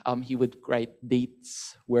 and he would write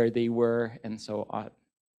dates where they were and so on,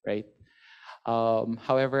 right?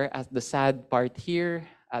 However, as the sad part here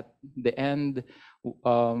at the end,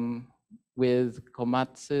 with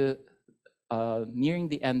Komatsu nearing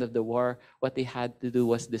the end of the war, what they had to do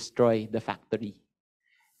was destroy the factory.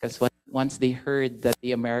 Because once they heard that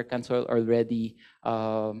the Americans were already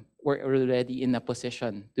in a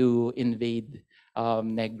position to invade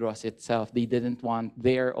Negros itself, they didn't want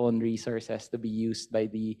their own resources to be used by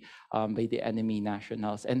the enemy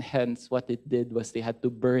nationals, and hence what it did was they had to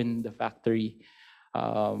burn the factory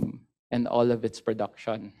and all of its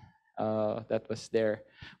production that was there,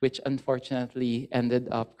 which unfortunately ended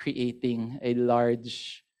up creating a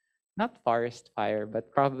large, not forest fire,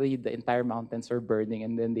 but probably the entire mountains were burning,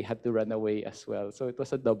 and then they had to run away as well. So it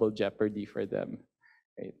was a double jeopardy for them,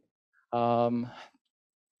 right?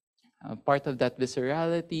 Part of that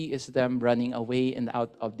viscerality is them running away and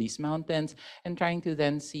out of these mountains and trying to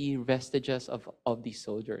then see vestiges of these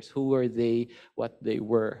soldiers. Who were they? What they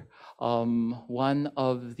were. One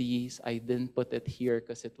of these, I didn't put it here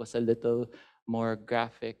because it was a little more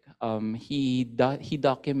graphic. He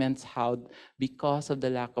documents how, because of the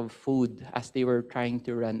lack of food, as they were trying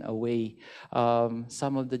to run away,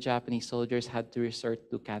 some of the Japanese soldiers had to resort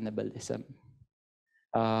to cannibalism.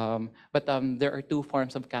 But there are two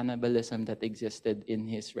forms of cannibalism that existed in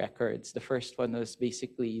his records. The first one was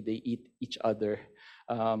basically they eat each other.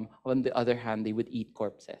 On the other hand, they would eat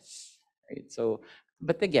corpses. Right? So,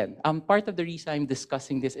 but again, part of the reason I'm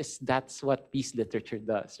discussing this is that's what peace literature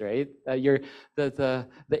does, right? The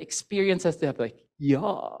experiences they have, like,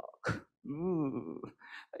 yuck. Ooh.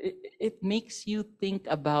 It makes you think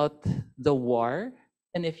about the war.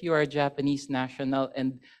 And if you are a Japanese national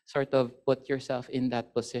and sort of put yourself in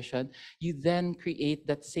that position, you then create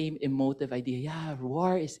that same emotive idea. Yeah,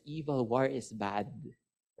 war is evil, war is bad,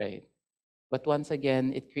 right? But once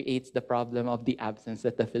again, it creates the problem of the absence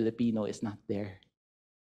that the Filipino is not there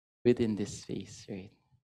within this space, right?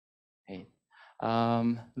 Right.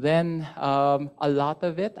 Then a lot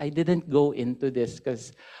of it, I didn't go into this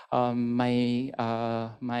because my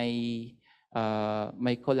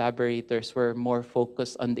collaborators were more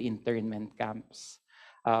focused on the internment camps.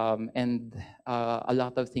 And a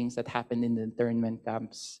lot of things that happened in the internment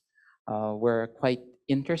camps were quite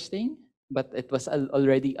interesting, but it was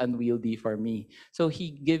already unwieldy for me. So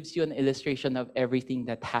he gives you an illustration of everything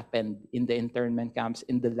that happened in the internment camps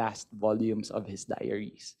in the last volumes of his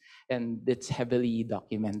diaries. And it's heavily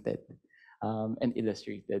documented. and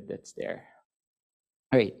illustrated that's there.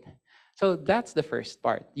 All right. So that's the first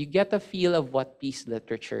part. You get a feel of what peace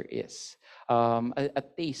literature is, a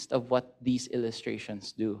taste of what these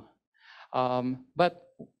illustrations do. But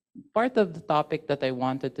part of the topic that I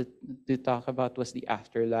wanted to talk about was the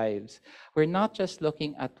afterlives. We're not just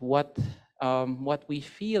looking at what we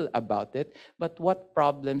feel about it, but what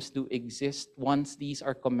problems do exist once these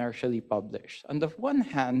are commercially published. On the one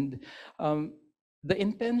hand, the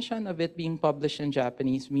intention of it being published in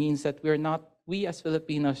Japanese means that we as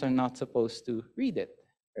Filipinos are not supposed to read it,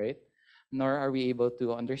 right? Nor are we able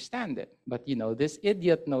to understand it. But this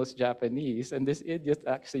idiot knows Japanese, and this idiot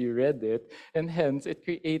actually read it, and hence it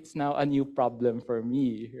creates now a new problem for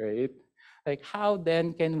me, right? Like how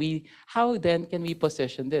then can we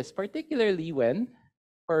position this, particularly when,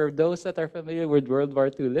 for those that are familiar with World War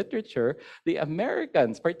II literature, the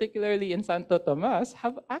Americans, particularly in Santo Tomas,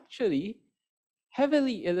 have actually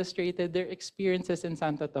heavily illustrated their experiences in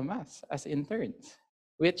Santo Tomas as interns,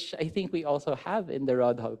 which I think we also have in the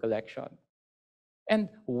Roderick Hall Collection. And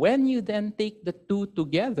when you then take the two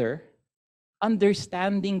together,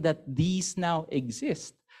 understanding that these now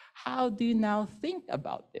exist, how do you now think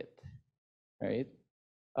about it, right?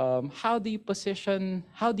 How do you position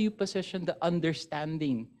the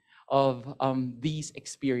understanding of these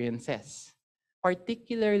experiences,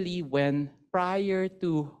 particularly when prior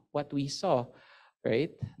to what we saw,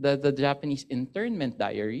 right, the Japanese internment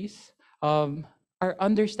diaries, our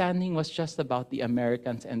understanding was just about the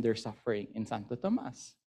Americans and their suffering in Santo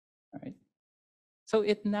Tomas, right? So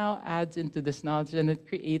it now adds into this knowledge, and it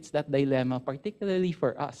creates that dilemma, particularly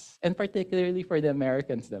for us, and particularly for the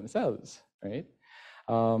Americans themselves, right?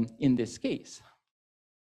 In this case.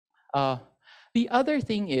 The other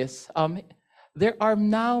thing is, there are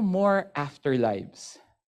now more afterlives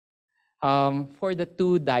for the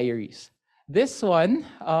two diaries. This one,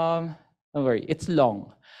 don't worry, it's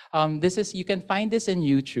long. You can find this in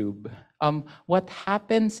YouTube. What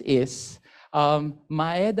happens is,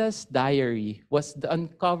 Maeda's diary was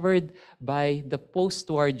uncovered by the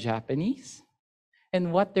post-war Japanese,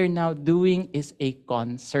 and what they're now doing is a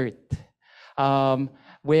concert,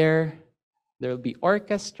 where there will be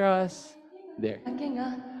orchestras there.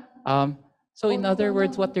 So in other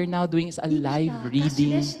words, what they're now doing is a live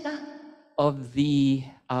reading of the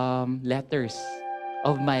letters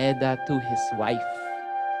of Maeda to his wife.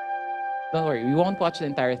 Don't worry, we won't watch the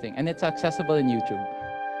entire thing, and it's accessible in YouTube.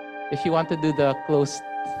 If you want to do the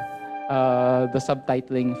the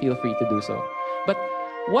subtitling, feel free to do so. But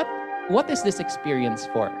what is this experience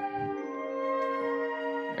for?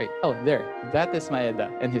 Right. Oh, there. That is Maeda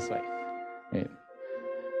and his wife. Right.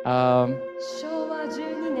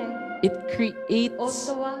 It creates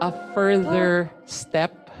a further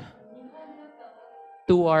step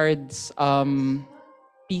towards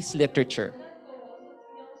peace literature,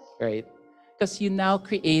 right? Because you now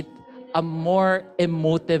create a more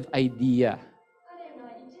emotive idea.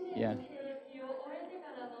 Yeah.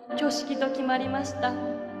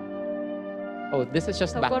 Oh, this is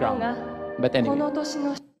just background. But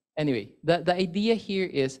anyway, the idea here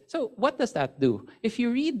is, so what does that do? If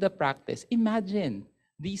you read the practice, imagine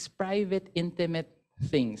these private, intimate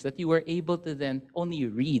things that you were able to then only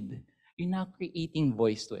read. You're now creating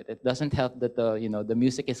voice to it. It doesn't help that the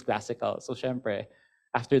music is classical. So syempre,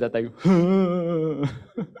 after that,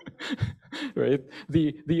 right?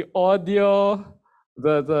 The audio,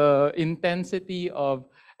 the intensity of,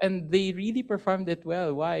 and they really performed it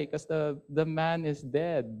well. Why? Because the man is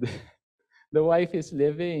dead. The wife is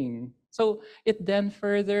living. So it then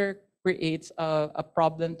further creates a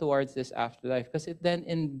problem towards this afterlife, because it then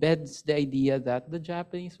embeds the idea that the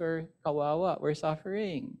Japanese were kawawa, were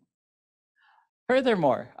suffering.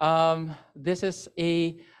 Furthermore, this is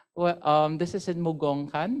in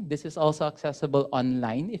Mugongkan. This is also accessible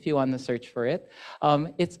online if you want to search for it.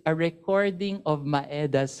 It's a recording of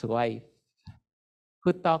Maeda's wife,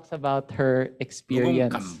 who talks about her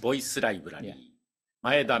experience. Voice Library.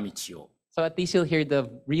 Maeda Michio. So at least you'll hear the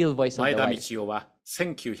real voice of the wife. 前田道夫は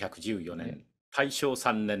1914年、大正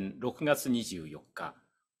3年6月24日、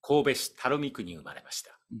神戸市垂水区に生まれまし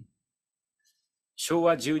た。昭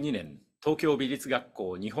和12年、東京美術学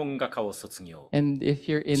校日本画科を卒業。And if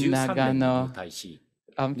you're in Nagano,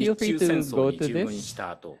 feel free to go to this.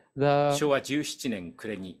 昭和17年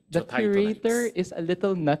暮れに The 除隊となります。 curator is a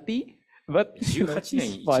little nutty, but he's 18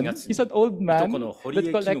年 fun. 1月 He's an old に man 男の堀 that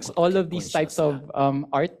江 collects 絹子 all と of 結 these 婚しま types した of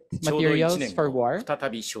art ちょうど1 materials 年 for 後 war. 再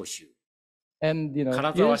び召集 And you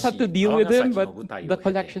金 just 沢 have to 市 deal 尼 with 崎 him, の but 舞台 the を経て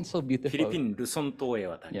collection's so フィリピ beautiful. ン・ルソン島へ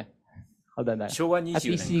渡り Yeah. Hold on. 昭和 At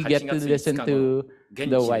 20 least 年 you 8 get to 月 listen 5日 to 頃 the 現地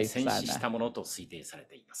に wife, 戦死した Sana. ものと推定され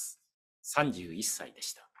ています31歳で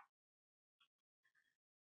した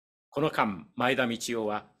この間、前田道夫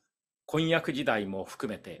は婚約時代も含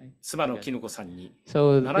めて妻の絹子さんに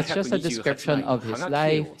So it's just a 728 description 枚 of の his ハガ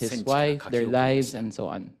キ絵 life, を his 戦地から wife, 書き their 送りまし lives, た。 and so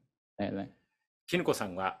on. 絹子さ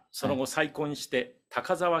んはその後再婚して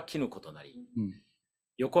高沢絹子となり、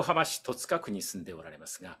横浜市戸塚区に住んでおられま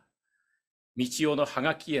すが、道夫のハ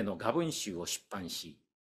ガキ絵の画文集を出版し、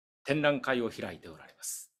展覧会を開いておられま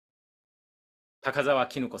す。高沢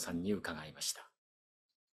絹子さんに伺いました。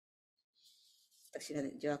私が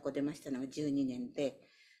女学校出ましたのが12年で、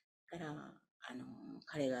から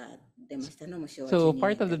彼が出ましたのも昭和12 So 年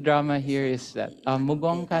part of the だったん drama です。 here is that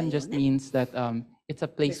Mugongkan just means that it's a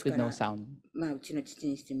で place すか with no ら、 sound. まあうちの父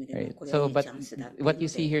にしてみれば Right. これはい So, い but チャンスだっていうの what you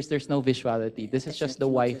see で、 here is there's no visuality. This is just the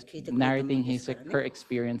wife narrating her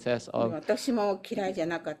experiences で of. 私も嫌いじゃ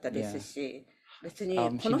なかったですし、別に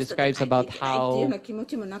she この人と帰 describes ってい about けないっていうよう how な気持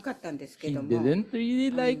ちもなかったんですけ he ども、 didn't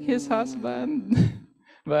really like his husband,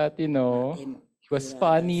 but you で know, も he was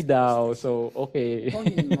funny 好きで daw. したし、 So okay, 本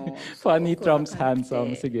人もすご funny く trumps 明るく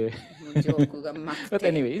handsome. て、 Sige. もうジョークがうまく But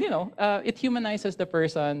て、 anyway, you know, it humanizes the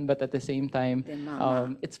person, but at the same time, でまあまあ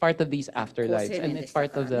it's part of these 好青 afterlives, 年 and で it's した part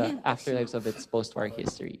か of ら the ね、私も。 afterlives of its post-war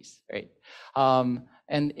histories, right?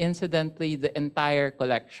 And incidentally, the entire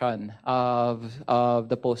collection of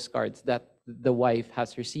the postcards that the wife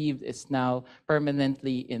has received is now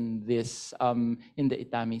permanently in this in the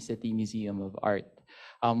Itami City Museum of Art.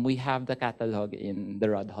 We have the catalog in the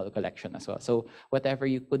Roderick Hall Collection as well. So whatever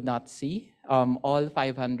you could not see, all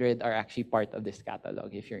 500 are actually part of this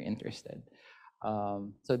catalog if you're interested.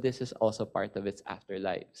 So this is also part of its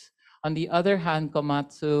afterlives. On the other hand,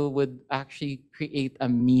 Komatsu would actually create a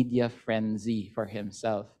media frenzy for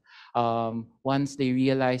himself. Once they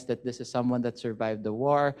realized that this is someone that survived the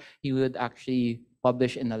war, he would actually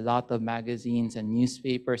publish in a lot of magazines and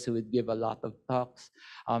newspapers. He would give a lot of talks.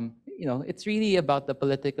 You know, it's really about the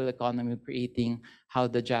political economy, creating how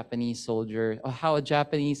the Japanese soldier, or how a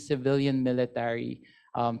Japanese civilian military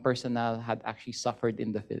personnel had actually suffered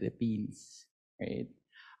in the Philippines, right?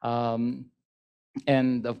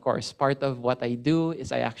 And of course, part of what I do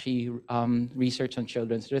is I actually research on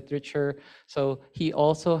children's literature. So he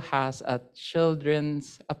also has a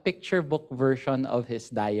picture book version of his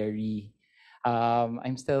diary.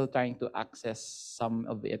 I'm still trying to access some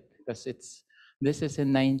of it because this is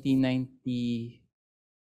in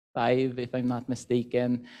 1995, if I'm not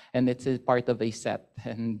mistaken, and it's a part of a set,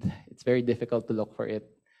 and it's very difficult to look for it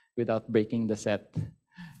without breaking the set,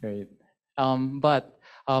 right? But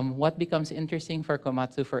what becomes interesting for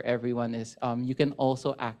Komatsu for everyone is you can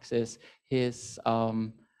also access his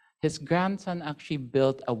grandson actually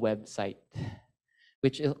built a website,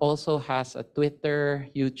 which also has a Twitter,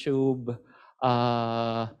 YouTube,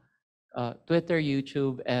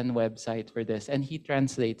 and website for this, and he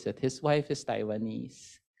translates it. His wife is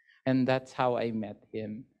Taiwanese, and that's how I met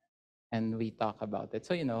him. And we talk about it.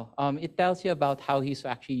 So, you know, it tells you about how he's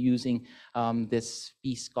actually using this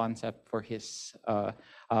peace concept for his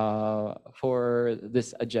for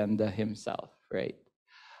this agenda himself, right?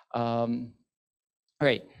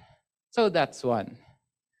 Right. So that's one.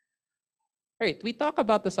 Right. We talk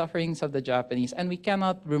about the sufferings of the Japanese, and we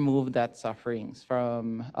cannot remove that sufferings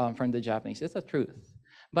from the Japanese. It's a truth.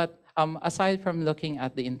 But aside from looking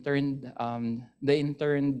at the interned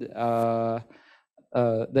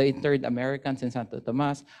Americans in Santo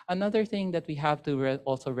Tomas, another thing that we have to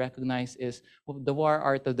also recognize is the war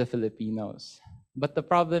art of the Filipinos. But the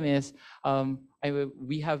problem is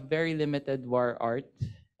we have very limited war art,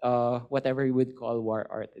 whatever we would call war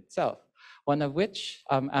art itself. One of which,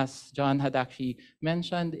 as John had actually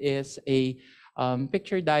mentioned, is a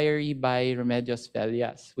picture diary by Remedios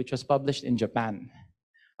Felias, which was published in Japan,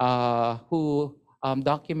 who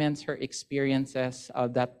documents her experiences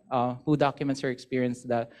who documents her experience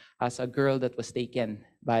that as a girl that was taken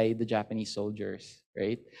by the Japanese soldiers,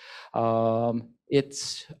 right?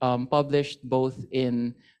 It's published both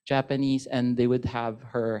in Japanese, and they would have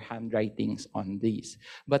her handwritings on these.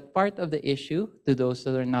 But part of the issue, to those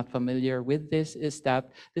that are not familiar with this, is that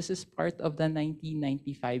this is part of the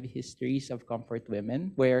 1995 histories of comfort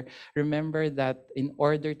women, where remember that in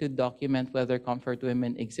order to document whether comfort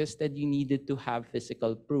women existed, you needed to have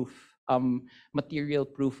physical proof, material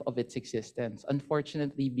proof of its existence.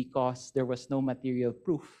 Unfortunately, because there was no material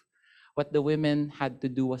proof, what the women had to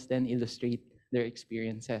do was then illustrate their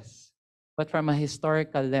experiences. But from a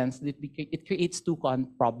historical lens, it creates two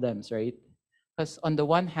problems, right? Because on the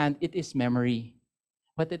one hand, it is memory,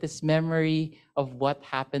 but it is memory of what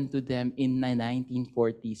happened to them in the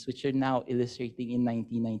 1940s, which are now illustrating in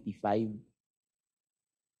 1995.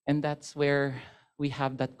 And that's where we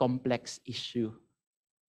have that complex issue.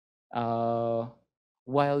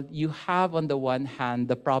 while you have on the one hand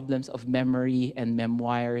the problems of memory and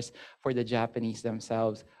memoirs for the Japanese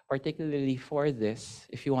themselves, particularly for this,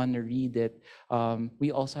 if you want to read it,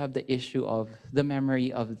 we also have the issue of the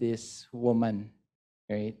memory of this woman,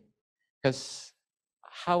 right? Because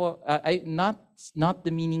how not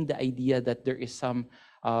the meaning, the idea that there is some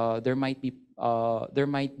there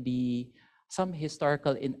might be some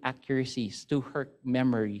historical inaccuracies to her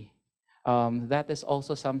memory. That is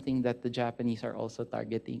also something that the Japanese are also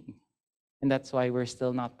targeting, and that's why we're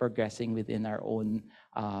still not progressing within our own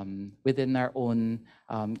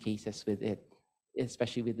cases with it,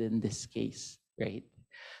 especially within this case, right?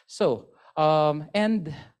 So,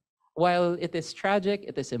 and while it is tragic,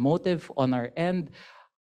 it is emotive on our end.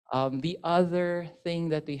 The other thing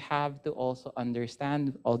that we have to also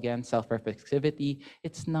understand, again, self-reflexivity,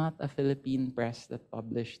 it's not a Philippine press that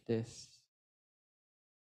published this,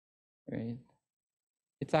 right?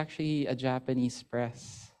 It's actually a Japanese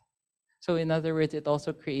press. So in other words, it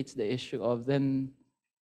also creates the issue of then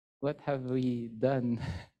what have we done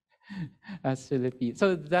as Filipinos?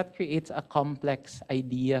 So that creates a complex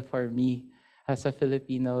idea for me as a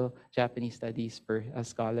Filipino Japanese studies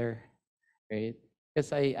scholar, right?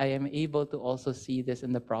 Because I am able to also see this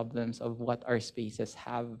in the problems of what our spaces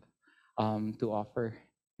have to offer,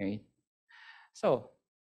 right? So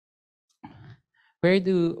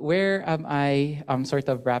where am I sort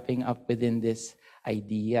of wrapping up within this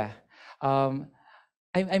idea? I'm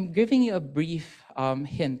giving you a brief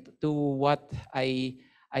hint to what I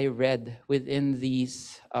read within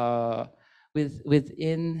these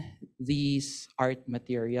within these art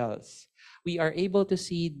materials. We are able to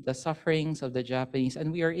see the sufferings of the Japanese,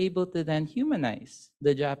 and we are able to then humanize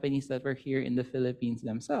the Japanese that were here in the Philippines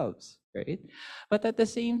themselves, right? But at the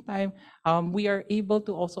same time, we are able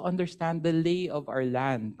to also understand the lay of our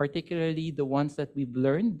land, particularly the ones that we've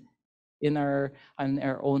learned in our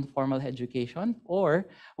own formal education, or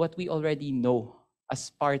what we already know as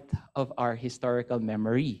part of our historical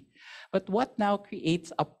memory. But what now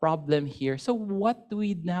creates a problem here? So what do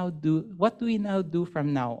we now do? What do we now do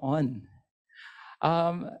from now on?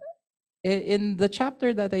 In the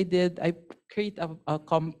chapter that I did, I create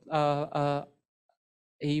a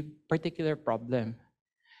particular problem.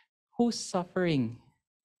 Whose suffering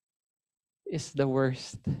is the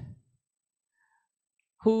worst?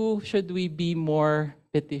 Who should we be more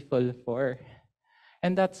pitiful for?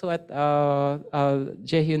 And that's what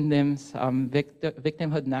Jaehyun Lim's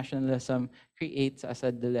victimhood nationalism creates as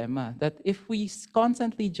a dilemma. That if we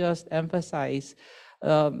constantly just emphasize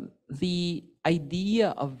the idea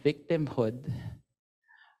of victimhood,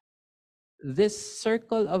 this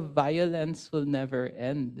circle of violence will never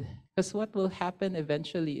end. Because what will happen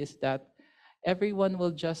eventually is that everyone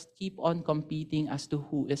will just keep on competing as to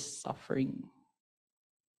who is suffering.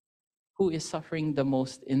 Who is suffering the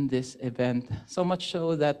most in this event? So much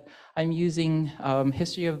so that I'm using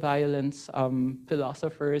history of violence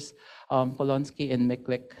philosophers, Polonsky and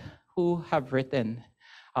Miklik, who have written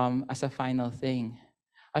as a final thing,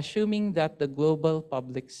 assuming that the global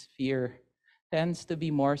public sphere tends to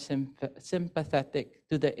be more sympathetic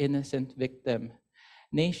to the innocent victim.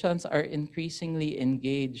 Nations are increasingly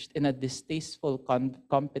engaged in a distasteful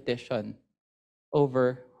competition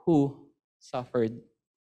over who suffered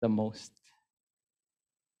the most.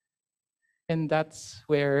 And that's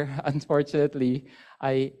where, unfortunately,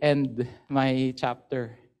 I end my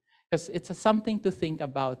chapter, because it's something to think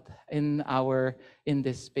about in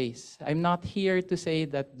this space. I'm not here to say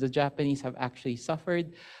that the Japanese have actually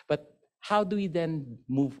suffered, but how do we then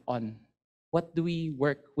move on? What do we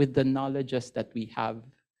work with the knowledges that we have?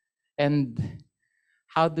 And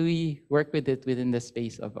how do we work with it within the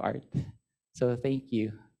space of art? So thank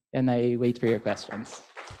you, and I wait for your questions.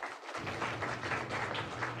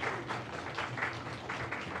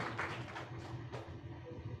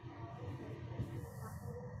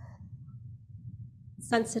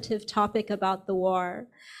 Sensitive topic about the war.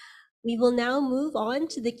 We will now move on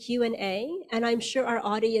to the Q&A, and I'm sure our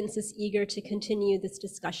audience is eager to continue this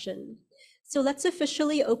discussion. So let's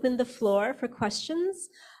officially open the floor for questions.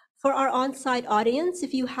 For our on-site audience,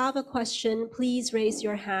 if you have a question, please raise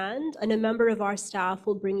your hand and a member of our staff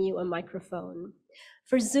will bring you a microphone.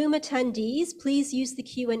 For Zoom attendees, please use the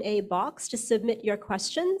Q&A box to submit your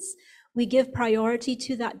questions. We give priority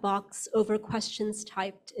to that box over questions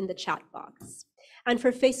typed in the chat box. And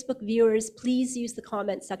for Facebook viewers, please use the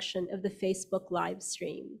comment section of the Facebook live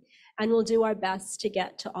stream, and we'll do our best to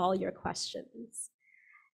get to all your questions.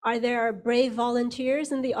 Are there brave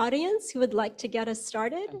volunteers in the audience who would like to get us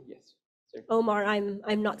started? Yes, sir. Omar,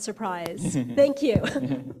 I'm not surprised. Thank you.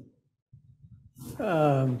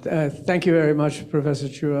 Thank you very much, Professor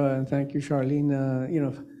Chua, and thank you,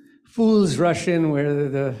 Charlene. Fools rush in where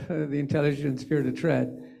the intelligents fear to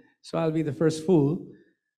tread, so I'll be the first fool.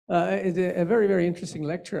 It's a very, very interesting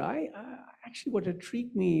lecture. Actually, what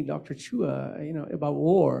intrigued me, Dr. Chua, about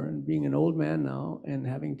war and being an old man now and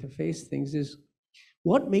having to face things is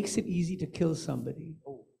what makes it easy to kill somebody?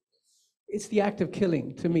 It's the act of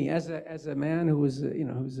killing to me, as a man who's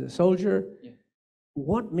a soldier. Yeah.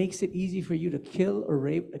 What makes it easy for you to kill or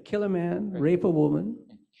kill a man, rape a woman?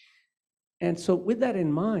 And so with that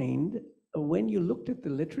in mind, when you looked at the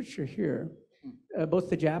literature here, both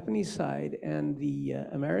the Japanese side and the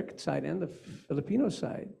American side and the Filipino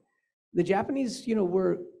side, the Japanese,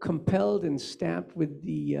 were compelled and stamped with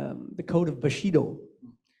the code of Bushido,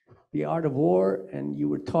 the art of war, and you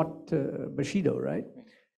were taught Bushido, right?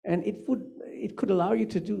 And it could allow you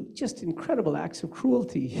to do just incredible acts of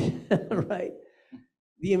cruelty, right?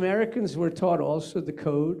 The Americans were taught also the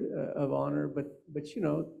code of honor, but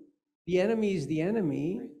the enemy is the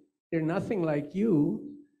enemy. They're nothing like you.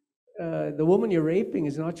 The woman you're raping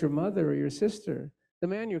is not your mother or your sister. The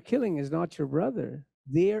man you're killing is not your brother.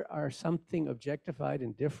 There are something objectified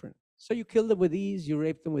and different. So you kill them with ease, you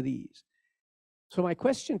rape them with ease. So my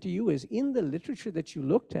question to you is, in the literature that you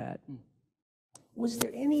looked at, was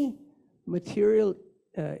there any material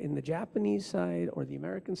in the Japanese side or the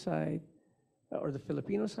American side or the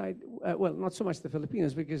Filipino side? Well, not so much the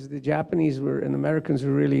Filipinos, because the Japanese and Americans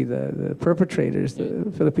were really the perpetrators.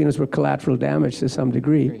 The Filipinos were collateral damage to some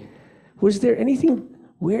degree. Was there anything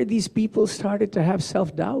where these people started to have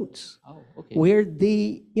self-doubts? Oh, okay. Where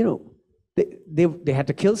they, they had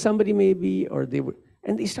to kill somebody maybe,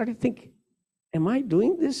 and they started to think, am I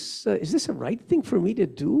doing this? Is this a right thing for me to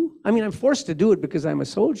do? I mean, I'm forced to do it because I'm a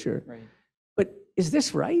soldier. Right. But is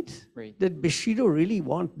this right? Right. Did Bushido really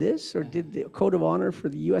want this, or did the Code of Honor for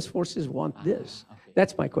the U.S. forces want this? Okay.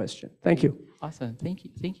 That's my question. Thank you. Awesome. Thank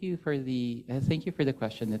you for the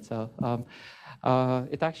question itself.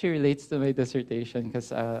 It actually relates to my dissertation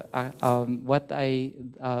because what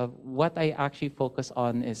I actually focus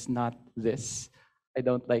on is not this. I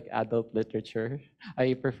don't like adult literature.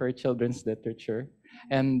 I prefer children's literature,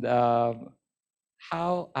 and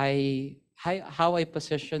how I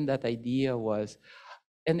positioned that idea was,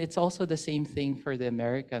 and it's also the same thing for the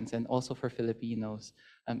Americans and also for Filipinos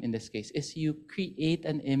in this case, is you create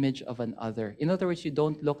an image of an other. In other words, you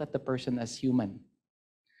don't look at the person as human.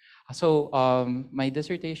 So my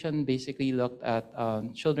dissertation basically looked at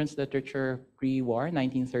children's literature pre-war,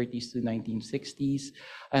 1930s to 1960s,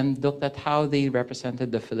 and looked at how they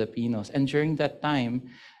represented the Filipinos. And during that time,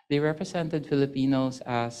 they represented Filipinos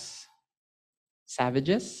as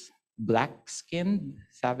savages, black-skinned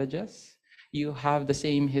savages. You have the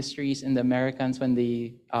same histories in the Americans when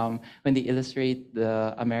they illustrate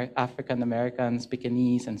the African Americans,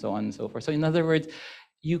 Pekingese, and so on and so forth. So in other words,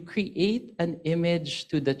 you create an image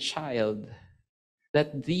to the child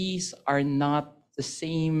that these are not the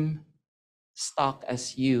same stock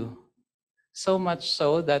as you. So much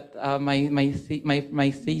so that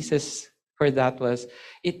my thesis for that was,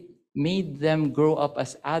 it made them grow up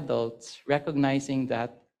as adults, recognizing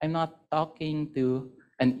that I'm not talking to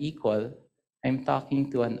an equal, I'm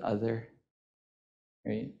talking to an other,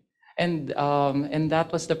 right? And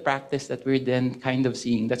that was the practice that we're then kind of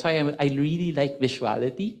seeing. That's why I really like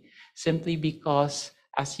visuality, simply because,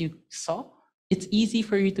 as you saw, it's easy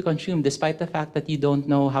for you to consume despite the fact that you don't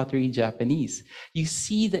know how to read Japanese. You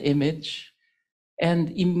see the image, and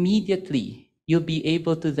immediately you'll be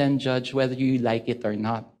able to then judge whether you like it or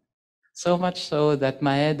not. So much so that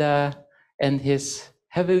Maeda and his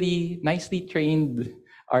nicely trained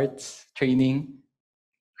arts training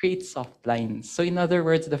creates soft lines. So in other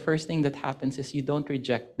words, the first thing that happens is you don't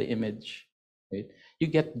reject the image, right? You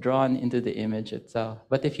get drawn into the image itself.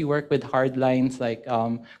 But if you work with hard lines like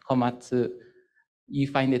komatsu, you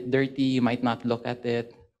find it dirty, you might not look at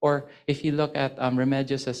it. Or if you look at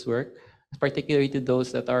Remedios's work, particularly to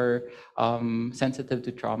those that are sensitive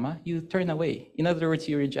to trauma, you turn away. In other words,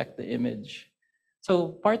 you reject the image. So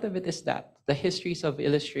part of it is that the histories of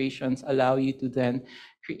illustrations allow you to then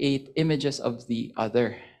create images of the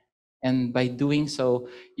other. And by doing so,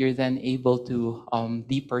 you're then able to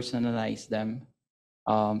depersonalize them.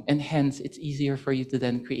 And hence, it's easier for you to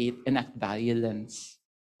then create enact violence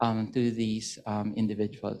to these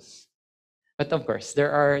individuals. But of course,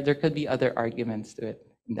 there could be other arguments to it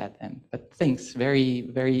in that end. But thanks, very,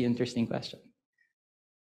 very interesting question.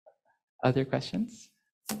 Other questions?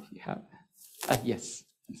 If you have, yes.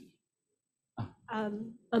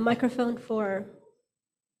 A microphone for.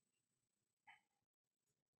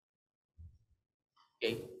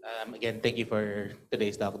 Okay. Again, thank you for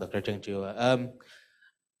today's talk, Dr. Cheng Chua.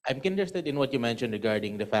 I'm interested in what you mentioned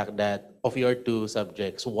regarding the fact that of your two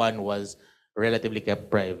subjects, one was relatively kept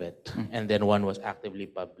private, and then one was actively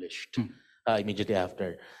published immediately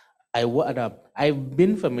after. I've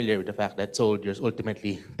been familiar with the fact that soldiers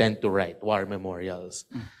ultimately tend to write war memorials.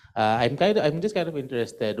 I'm just kind of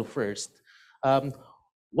interested first.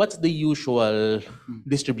 What's the usual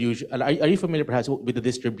distribution? Are you familiar perhaps with the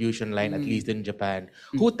distribution line, at least in Japan?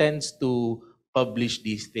 Who tends to publish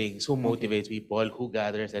these things? Who motivates people? Who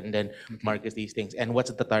gathers and then markets these things? And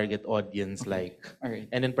what's the target audience like? All right.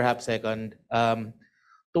 And then perhaps second, to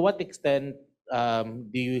what extent are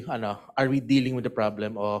we dealing with the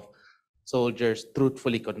problem of soldiers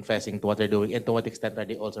truthfully confessing to what they're doing, and to what extent are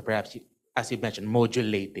they also perhaps, as you mentioned,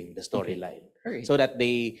 modulating the storyline Alright. so that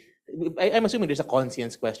I'm assuming there's a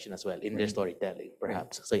conscience question as well in their storytelling,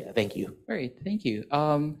 perhaps. So yeah, thank you. All right, thank you.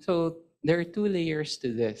 So there are two layers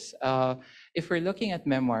to this. If we're looking at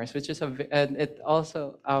memoirs, which is and it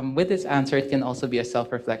also with this answer, it can also be a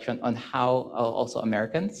self-reflection on how also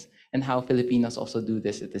Americans and how Filipinos also do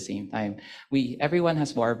this at the same time. Everyone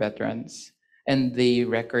has war veterans, and they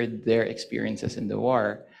record their experiences in the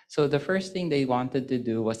war. So the first thing they wanted to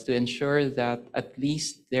do was to ensure that at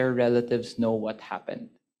least their relatives know what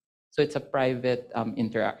happened. So it's a private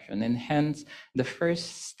interaction, and hence the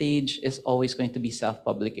first stage is always going to be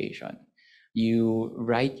self-publication. You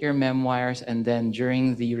write your memoirs, and then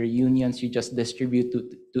during the reunions, you just distribute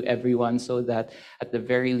to everyone so that at the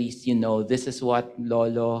very least, you know, this is what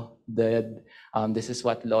Lolo did, this is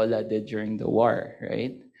what Lola did during the war,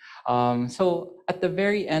 right? So at the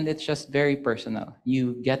very end, it's just very personal.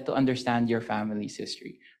 You get to understand your family's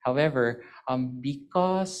history. However,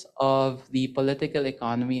 because of the political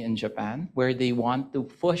economy in Japan, where they want to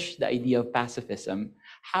push the idea of pacifism,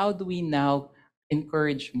 how do we now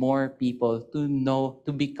encourage more people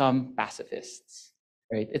to become pacifists?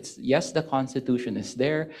 Right? Yes, the Constitution is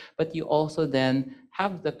there, but you also then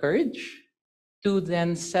have the courage to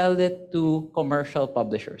then sell it to commercial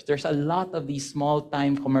publishers. There's a lot of these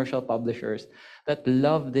small-time commercial publishers that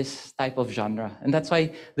love this type of genre. And that's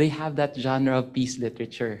why they have that genre of peace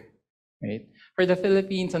literature, right? For the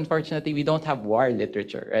Philippines, unfortunately, we don't have war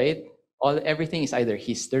literature, right? Everything is either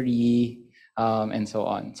history and so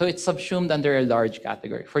on. So it's subsumed under a large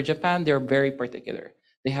category. For Japan, they're very particular.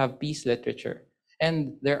 They have peace literature.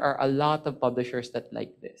 And there are a lot of publishers that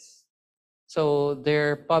like this. So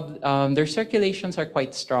their circulations are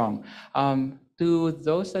quite strong. To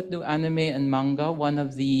those that do anime and manga, one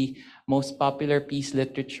of the most popular peace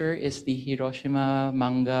literature is the Hiroshima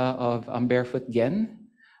manga of Barefoot Gen,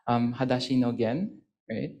 Hadashi no Gen,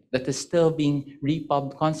 right? That is still being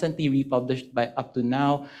constantly republished by up to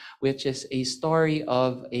now, which is a story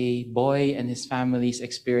of a boy and his family's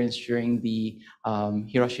experience during the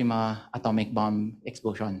Hiroshima atomic bomb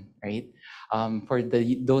explosion, right? For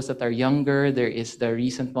those that are younger, there is the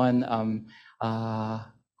recent one,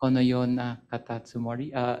 Konoyona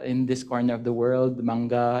Katatsumori, in this corner of the world,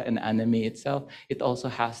 manga and anime itself. It also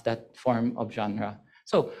has that form of genre.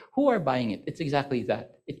 So who are buying it? It's exactly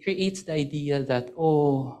that. It creates the idea that,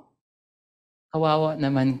 oh, kawawa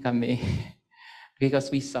naman kami because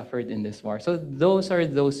we suffered in this war. So those are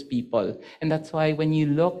those people. And that's why when you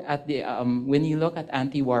look at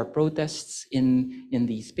anti-war protests in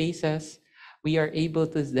these spaces, we are able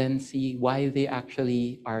to then see why they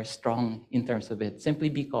actually are strong in terms of it, simply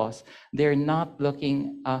because they're not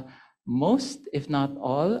looking, most, if not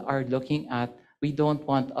all, are looking at, we don't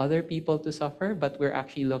want other people to suffer, but we're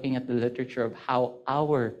actually looking at the literature of how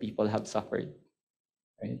our people have suffered,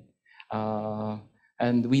 right?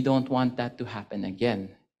 And we don't want that to happen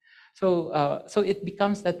again. So it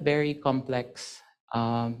becomes that very complex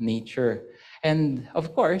nature. And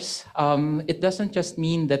of course, it doesn't just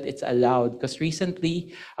mean that it's allowed, because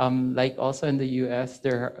recently, like also in the US,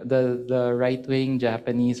 the right-wing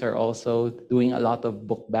Japanese are also doing a lot of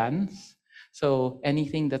book bans. So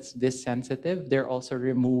anything that's this sensitive, they're also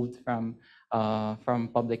removed from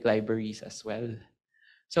public libraries as well.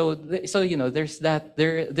 So you know, there's that.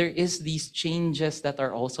 There is these changes that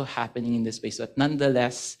are also happening in this space, but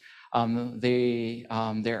nonetheless, they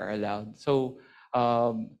are allowed. So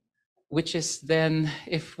which is then,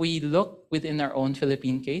 if we look within our own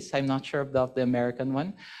Philippine case, I'm not sure about the American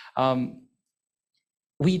one.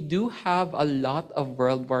 We do have a lot of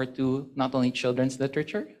World War II, not only children's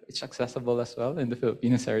literature, it's accessible as well in the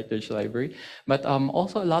Filipinas Heritage Library, but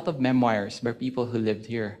also a lot of memoirs by people who lived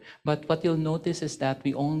here. But what you'll notice is that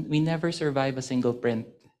we never survive a single print,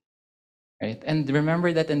 right? And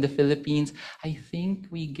remember that in the Philippines, I think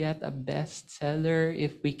we get a bestseller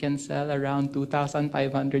if we can sell around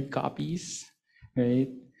 2,500 copies. right?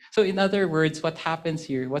 So in other words, what happens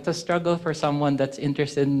here, what's a struggle for someone that's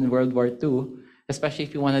interested in World War II, especially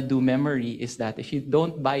if you want to do memory, is that if you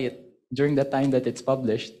don't buy it during the time that it's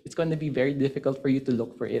published, it's going to be very difficult for you to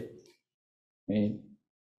look for it, right?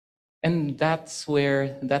 And that's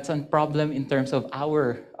a problem in terms of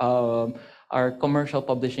our commercial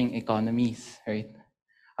publishing economies, right?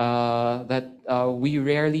 We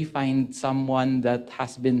rarely find someone that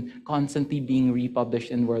has been constantly being republished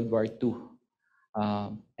in World War II.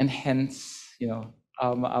 And hence,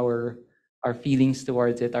 our feelings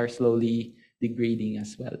towards it are slowly degrading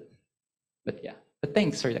as well. But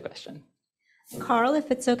thanks for the question. Karl,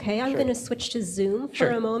 if it's okay, I'm Sure. going to switch to Zoom for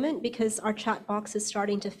Sure. a moment because our chat box is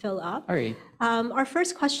starting to fill up. All right. Our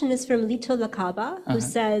first question is from Lito Lakaba, who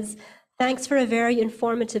Uh-huh. says, thanks for a very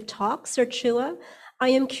informative talk, Sir Chua. I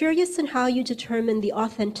am curious in how you determine the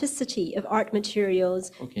authenticity of art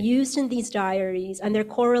materials used in these diaries and their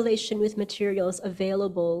correlation with materials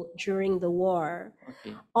available during the war.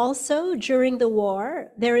 Okay. Also, during the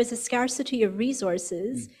war, there is a scarcity of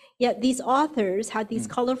resources, yet these authors had these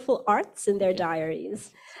colorful arts in their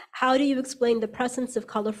diaries. How do you explain the presence of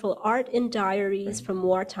colorful art in diaries from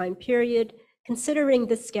wartime period, considering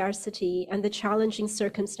the scarcity and the challenging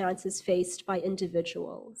circumstances faced by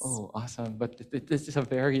individuals? Oh, awesome. But this is a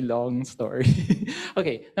very long story.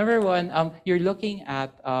 Okay, number one, you're looking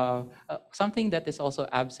at something that is also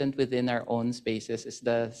absent within our own spaces is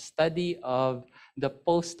the study of the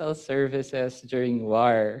postal services during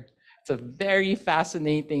war. It's a very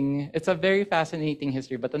fascinating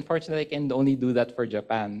history, but unfortunately I can only do that for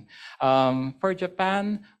Japan. For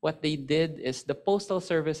Japan, what they did is the postal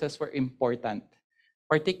services were important,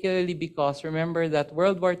 particularly because remember that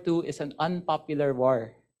World War II is an unpopular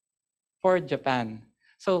war for Japan.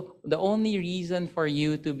 So the only reason for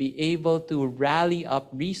you to be able to rally up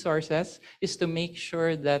resources is to make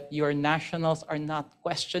sure that your nationals are not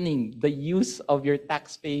questioning the use of your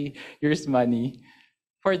taxpayers' money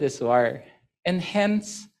for this war. And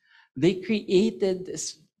hence, they created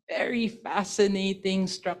this very fascinating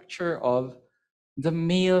structure of the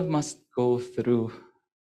mail must go through,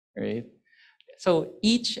 right? So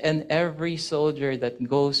each and every soldier that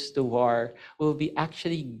goes to war will be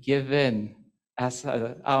actually given as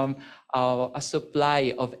a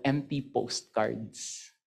supply of empty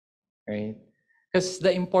postcards, right? Because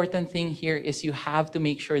the important thing here is you have to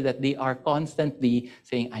make sure that they are constantly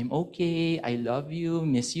saying, I'm okay, I love you,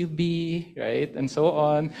 miss you, B, right? And so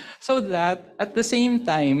on. So that at the same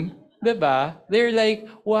time, diba, they're like,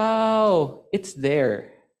 wow, it's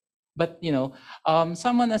there. But,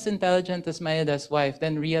 someone as intelligent as Maeda's wife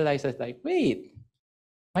then realizes like, wait,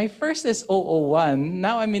 my first is 001,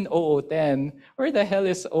 now I'm in 0010. Where the hell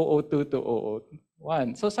is 002 to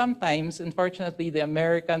 001? So sometimes, unfortunately, the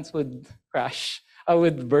Americans would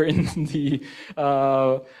would burn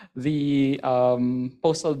the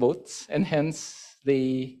postal boats, and hence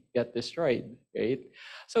they get destroyed, right?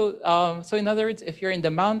 So in other words, if you're in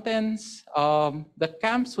the mountains, the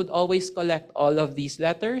camps would always collect all of these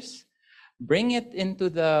letters, bring it into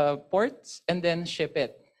the ports, and then ship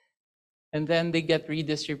it. And then they get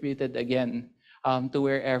redistributed again to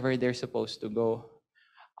wherever they're supposed to go.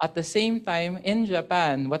 At the same time, in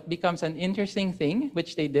Japan, what becomes an interesting thing,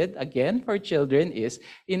 which they did again for children, is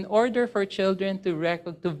in order for children to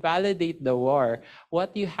validate the war,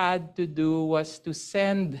 what you had to do was to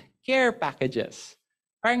send care packages.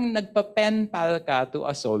 Parang nagpa-pen pal ka to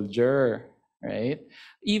a soldier, right?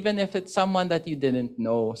 Even if it's someone that you didn't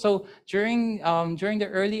know. So during the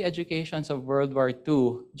early educations of World War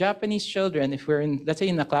II, Japanese children, if we're in, let's say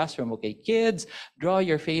in a classroom, okay, kids, draw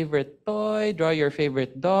your favorite toy, draw your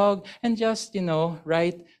favorite dog, and just,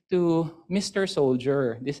 write to Mr.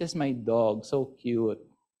 Soldier, this is my dog, so cute,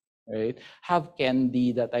 right? Have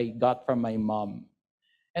candy that I got from my mom.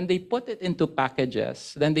 And they put it into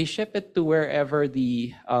packages. Then they ship it to wherever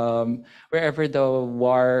the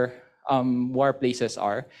war places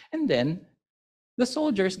are, and then the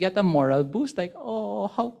soldiers get a moral boost, like, oh,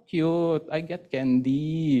 how cute, I get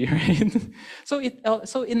candy, right? So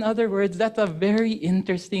in other words, that's a very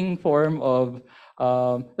interesting form of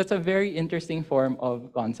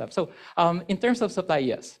concept. So in terms of supply,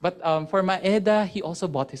 yes, but for Maeda, he also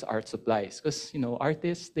bought his art supplies because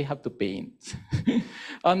artists, they have to paint.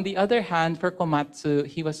 On the other hand, for Komatsu,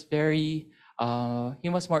 he was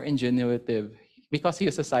more ingenuitive. Because he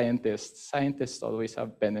was a scientist, scientists always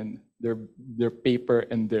have pen and their paper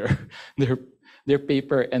and their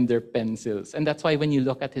paper and their pencils, and that's why when you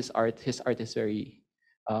look at his art is very,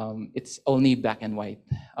 it's only black and white.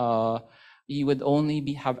 He would only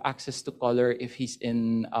have access to color if he's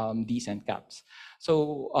in decent caps.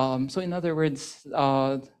 So in other words,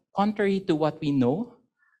 contrary to what we know,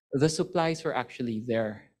 the supplies were actually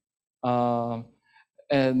there.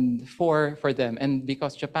 And for them, and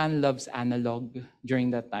because Japan loves analog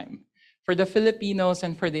during that time. For the Filipinos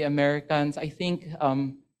and for the Americans, I think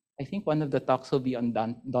one of the talks will be on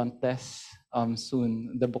Dantes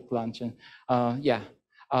soon, the book launch. Yeah.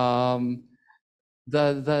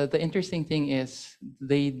 The interesting thing is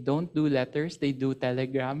they don't do letters, they do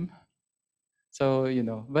telegram. So,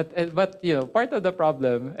 but part of the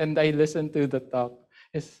problem, and I listened to the talk,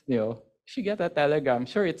 is, if you get a telegram,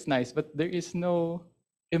 sure, it's nice, but there is no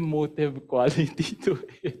emotive quality to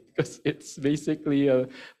it because it's basically a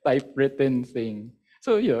typewritten thing.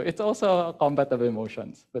 So, it's also a combat of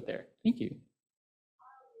emotions, but there. Thank you.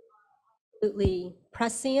 Absolutely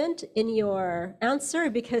prescient in your answer,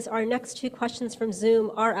 because our next two questions from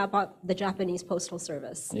Zoom are about the Japanese Postal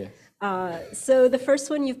Service. Yes. So the first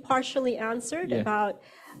one you've partially answered Yeah. about,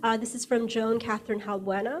 this is from Joan Catherine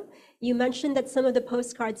Halbuena. You mentioned that some of the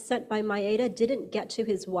postcards sent by Maeda didn't get to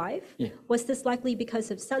his wife. Yeah. Was this likely because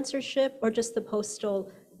of censorship or just the postal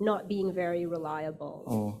not being very reliable?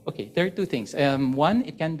 Oh, okay. There are two things. One,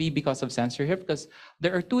 it can be because of censorship, because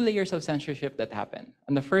there are two layers of censorship that happen.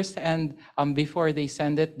 On the first end, before they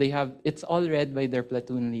send it, it's all read by their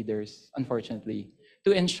platoon leaders, unfortunately,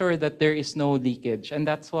 to ensure that there is no leakage. And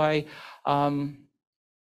that's why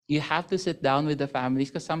you have to sit down with the families,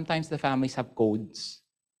 because sometimes the families have codes,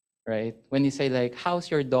 right? When you say like, how's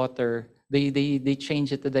your daughter? They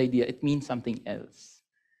change it to the idea, it means something else.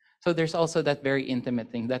 So there's also that very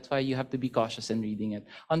intimate thing. That's why you have to be cautious in reading it.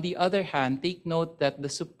 On the other hand, take note that the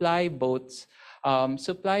supply boats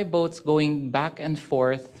going back and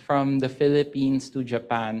forth from the Philippines to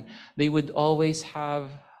Japan, they would always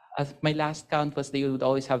have, as my last count was, they would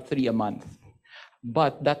always have 3 a month.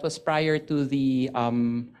 But that was prior to the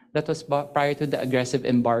aggressive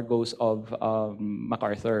embargoes of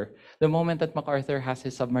MacArthur. The moment that MacArthur has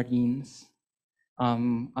his submarines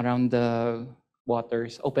around the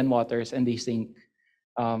waters, open waters, and they sink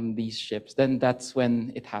these ships, then that's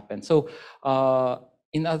when it happens. So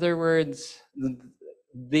in other words,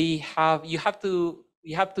 you have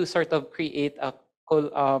to sort of create a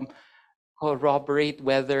corroborate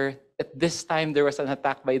whether at this time there was an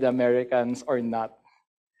attack by the Americans or not,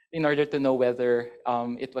 in order to know whether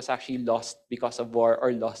it was actually lost because of war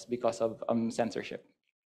or lost because of censorship.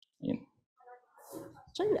 Yeah.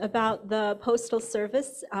 Question about the Postal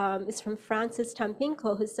Service is from Francis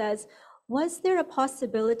Tampinko, who says, was there a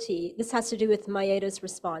possibility, this has to do with Maeda's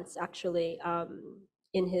response actually,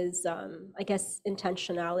 in his, I guess,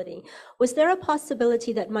 intentionality. Was there a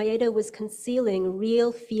possibility that Maeda was concealing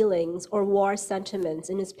real feelings or war sentiments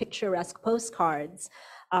in his picturesque postcards,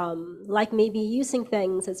 like maybe using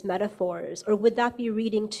things as metaphors, or would that be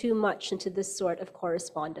reading too much into this sort of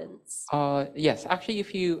correspondence? Yes, actually,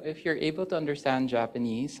 if you're able to understand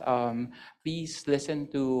Japanese, please listen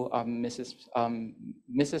to Mrs.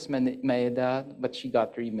 Maeda, but she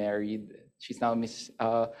got remarried. She's now Miss.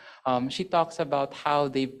 She talks about how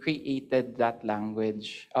they've created that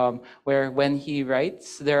language, where when he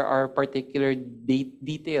writes, there are particular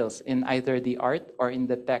details in either the art or in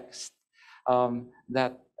the text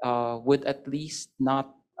that would at least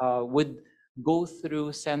not would go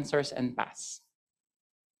through censors and pass.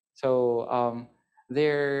 So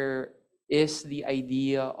there is the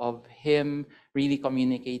idea of him really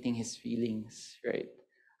communicating his feelings, right?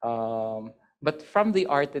 But from the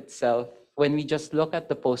art itself, when we just look at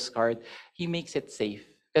the postcard, he makes it safe,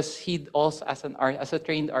 because he also, as a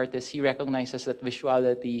trained artist, he recognizes that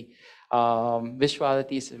visuality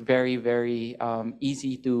is very, very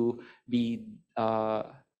easy to be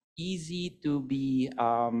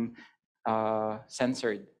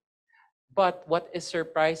censored. But what is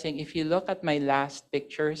surprising, if you look at my last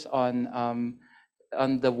pictures on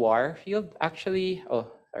the war field, actually,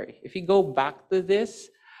 if you go back to this,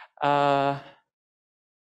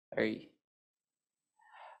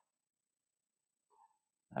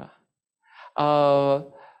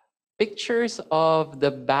 pictures of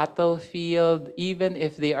the battlefield, even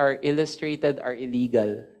if they are illustrated, are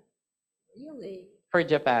illegal. Really? For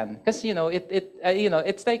Japan, because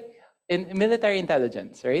it's like in military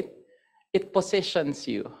intelligence, right? It positions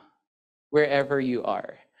you wherever you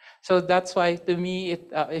are. So that's why, to me,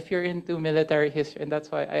 if you're into military history, and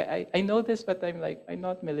that's why I know this, but I'm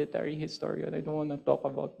not military historian. I don't want to talk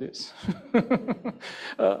about this.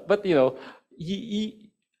 But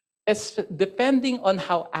depending on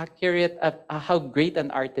how accurate, how great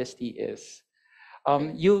an artist he is,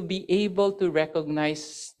 you'll be able to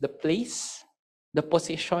recognize the place, the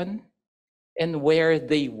position, and where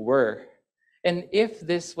they were. And if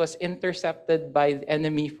this was intercepted by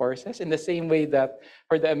enemy forces, in the same way that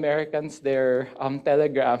for the Americans, their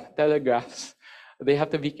telegraphs, they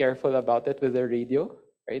have to be careful about it with their radio,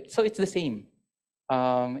 right? So it's the same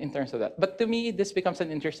in terms of that. But to me, this becomes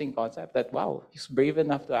an interesting concept that, wow, he's brave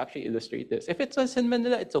enough to actually illustrate this. If it was in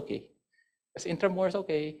Manila, it's okay. Because Intramuros,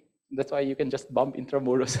 okay. That's why you can just bump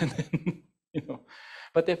Intramuros and then, you know.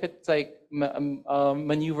 But if it's like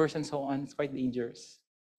maneuvers and so on, it's quite dangerous.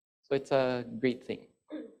 So it's a great thing.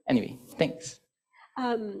 Anyway, thanks.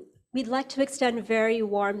 We'd like to extend very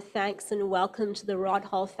warm thanks and welcome to the Rod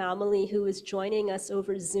Hall family who is joining us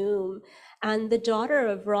over Zoom. And the daughter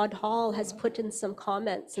of Rod Hall has put in some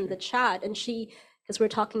comments in the chat, and she, because we're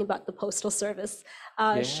talking about the postal service,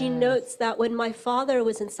 she notes that when my father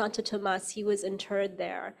was in Santo Tomas, he was interred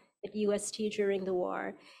there at UST during the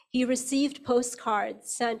war. He received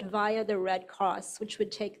postcards sent via the Red Cross, which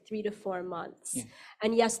would take 3 to 4 months. Yeah.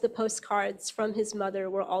 And yes, the postcards from his mother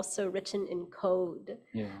were also written in code.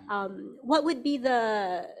 Yeah. What would be in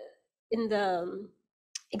the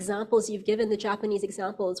examples you've given, the Japanese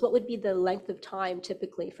examples, what would be the length of time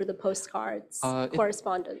typically for the postcards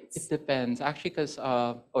correspondence? It depends, actually, because,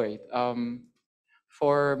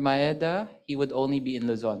 for Maeda, he would only be in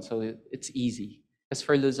Luzon, so it's easy. Because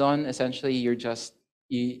for Luzon, essentially,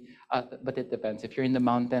 but it depends. If you're in the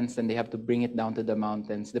mountains, then they have to bring it down to the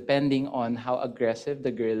mountains, depending on how aggressive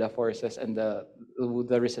the guerrilla forces and the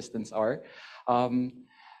resistance are.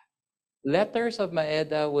 Letters of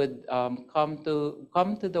Maeda would come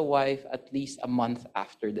to the wife at least a month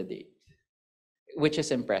after the date, which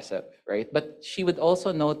is impressive, right? But she would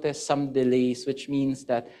also notice some delays, which means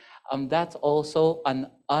that that's also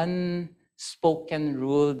an unspoken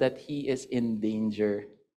rule that he is in danger.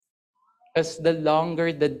 Because the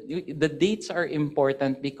longer the dates are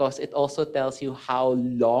important, because it also tells you how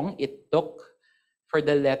long it took for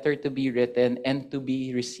the letter to be written and to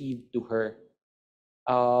be received to her.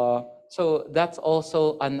 So that's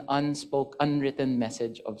also an unwritten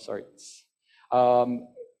message of sorts.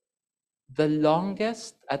 The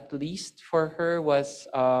longest, at least for her, was,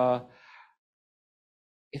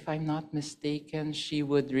 if I'm not mistaken, she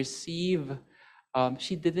would receive,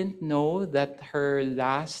 she didn't know that her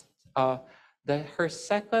last, her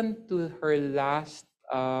second to her last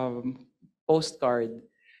postcard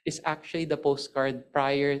is actually the postcard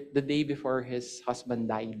the day before his husband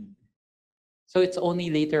died. So it's only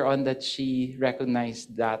later on that she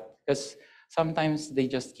recognized that, because sometimes they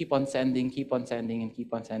just keep on sending,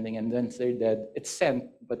 and once they're dead, it's sent,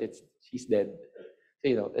 but she's dead. So,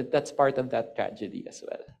 you know, that's part of that tragedy as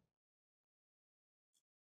well.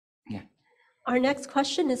 Yeah. Our next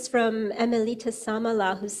question is from Emelita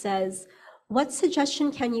Samala, who says, what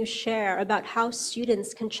suggestion can you share about how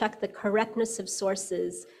students can check the correctness of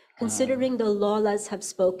sources, considering the Lolas have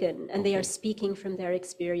spoken and they are speaking from their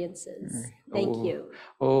experiences? Thank you.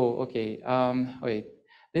 Oh, okay. Wait.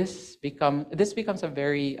 This becomes a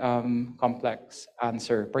very complex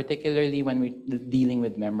answer, particularly when we're dealing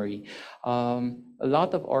with memory. A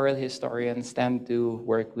lot of oral historians tend to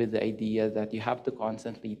work with the idea that you have to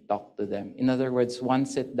constantly talk to them. In other words, one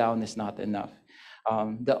sit down is not enough.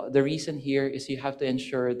 The reason here is you have to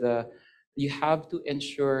ensure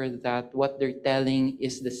that what they're telling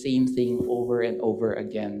is the same thing over and over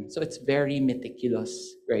again. So it's very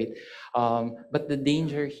meticulous, right? But the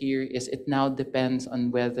danger here is it now depends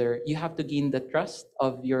on whether you have to gain the trust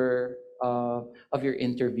of your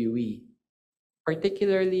interviewee,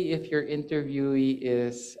 particularly if your interviewee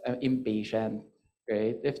is impatient,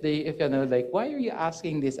 right? If you know, like, why are you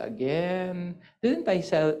asking this again? Didn't I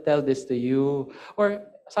tell this to you? Or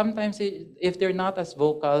sometimes if they're not as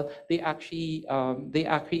vocal, they actually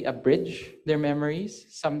abridge their memories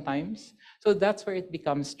sometimes. So that's where it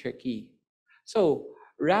becomes tricky. So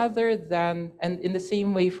rather than, and in the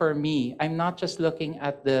same way for me, I'm not just looking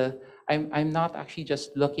at I'm not actually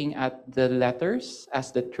just looking at the letters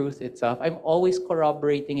as the truth itself. I'm always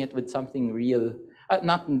corroborating it with something real.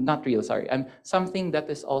 Not real, sorry. Something that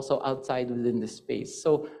is also outside within the space.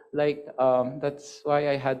 So like, that's why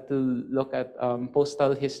I had to look at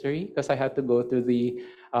postal history, because I had to go to the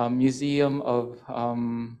museum of,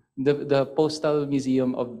 the Postal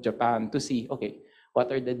Museum of Japan to see, okay,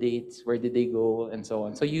 what are the dates, where did they go, and so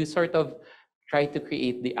on. So you sort of try to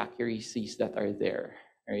create the accuracies that are there,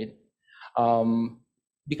 right?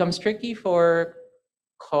 Becomes tricky for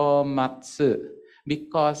komatsu,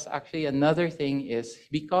 because actually another thing is,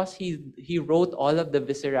 because he wrote all of the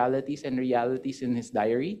visceralities and realities in his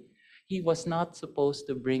diary, he was not supposed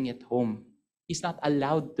to bring it home. He's not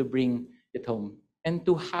allowed to bring it home. And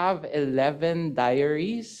to have 11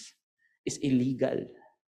 diaries is illegal.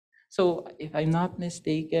 So if I'm not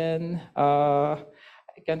mistaken, I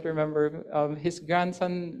can't remember, his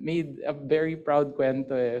grandson made a very proud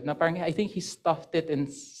kwento na parang I think he stuffed it in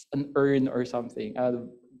an urn or something, a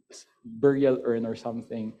burial urn or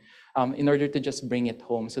something, in order to just bring it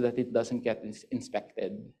home so that it doesn't get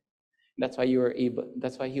inspected. That's why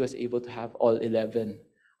he was able to have all 11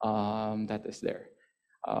 that is there,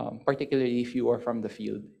 particularly if you are from the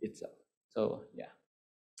field itself. So yeah.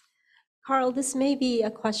 Karl, this may be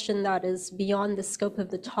a question that is beyond the scope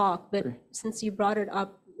of the talk, but Sure. since you brought it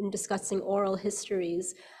up in discussing oral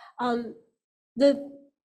histories, the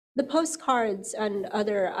postcards and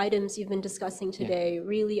other items you've been discussing today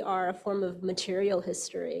really are a form of material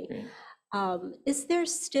history. Right. Is there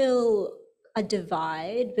still a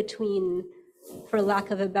divide between, for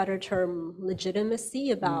lack of a better term,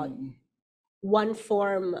 legitimacy about one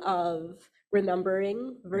form of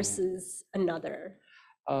remembering versus another?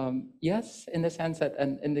 Yes, in the sense that,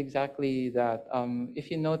 and exactly that. If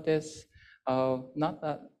you notice, not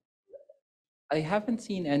that I haven't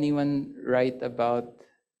seen anyone write about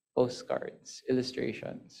postcards,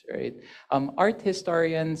 illustrations, right? Art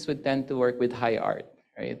historians would tend to work with high art,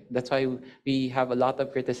 right? That's why we have a lot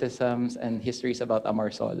of criticisms and histories about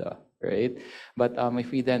Amarsola, right? But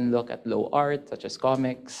if we then look at low art, such as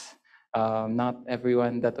comics, not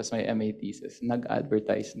everyone, that was my MA thesis,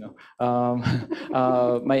 nag-advertise, no?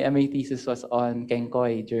 My MA thesis was on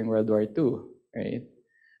Kengkoy during World War II, right?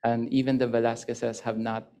 And even the Velasquezes have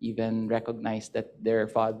not even recognized that their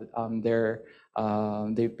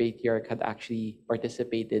patriarch had actually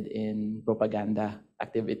participated in propaganda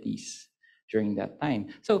activities during that time.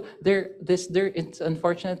 So it's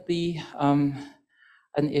unfortunately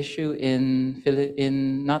an issue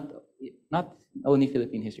in not only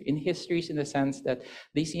Philippine history, in histories, in the sense that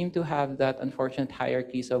they seem to have that unfortunate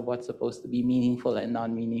hierarchies of what's supposed to be meaningful and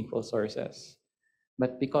non-meaningful sources.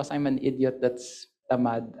 But because I'm an idiot that's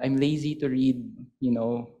tamad, I'm lazy to read,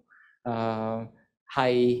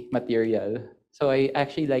 high material. So I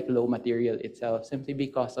actually like low material itself, simply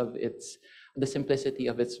because of the simplicity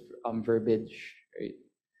of its verbiage, right?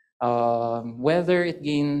 Whether it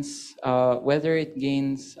gains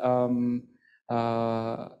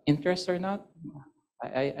interest or not,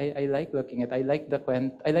 I like looking at. I like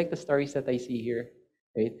the stories that I see here,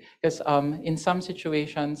 right? Because in some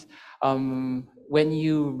situations, when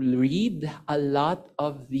you read a lot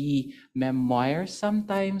of the memoirs,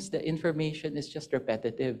 sometimes the information is just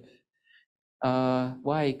repetitive.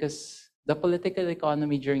 Why? Because the political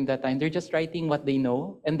economy during that time, they're just writing what they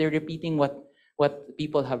know and they're repeating what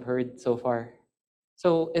people have heard so far.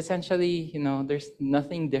 So essentially, there's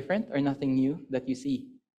nothing different or nothing new that you see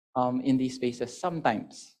in these spaces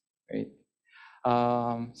sometimes, right?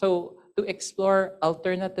 So to explore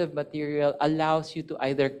alternative material allows you to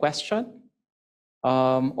either question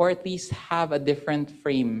or at least have a different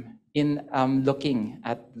frame in looking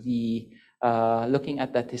at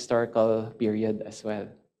that historical period as well.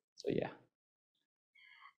 So yeah.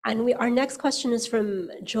 And our next question is from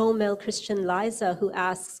Joel Mel Christian Liza, who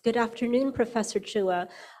asks, "Good afternoon, Professor Chua.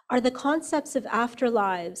 Are the concepts of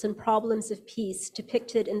afterlives and problems of peace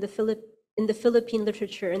depicted in the Philippine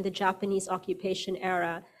literature in the Japanese occupation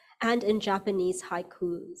era and in Japanese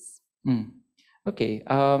haikus?" Okay.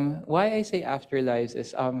 Why I say afterlives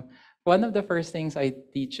is one of the first things I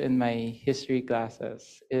teach in my history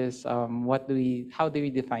classes is how do we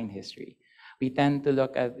define history? We tend to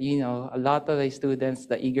look at, a lot of the students,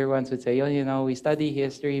 the eager ones would say, we study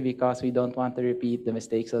history because we don't want to repeat the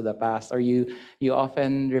mistakes of the past. Or you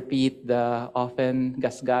often repeat the often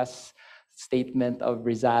gasgas statement of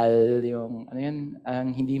Rizal,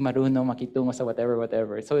 ang hindi marunong makitungo sa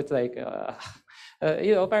whatever. So it's like,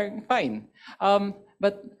 fine.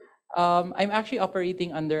 But I'm actually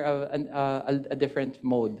operating under a different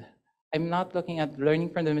mode. I'm not looking at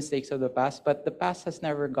learning from the mistakes of the past, but the past has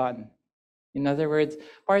never gone. In other words,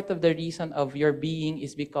 part of the reason of your being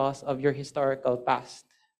is because of your historical past,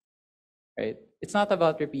 right? It's not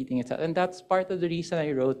about repeating itself. And that's part of the reason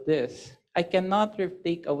I wrote this. I cannot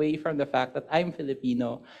take away from the fact that I'm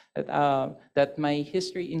Filipino, that my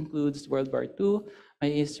history includes World War II, my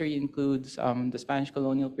history includes the Spanish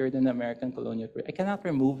colonial period and the American colonial period. I cannot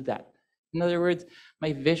remove that. In other words,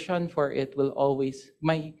 my vision for it will always,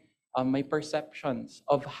 my perceptions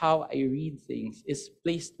of how I read things is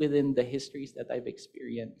placed within the histories that I've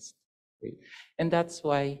experienced. Right? And that's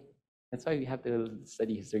why we have to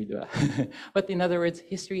study history. But in other words,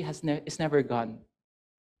 history is never gone.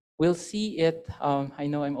 We'll see it. I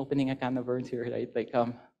know I'm opening a can of worms here, right? Like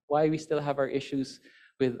why we still have our issues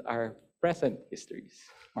with our present histories,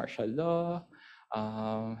 martial law,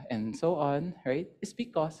 and so on, right? It's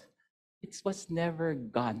because it was never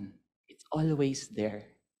gone. always there.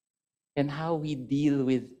 And how we deal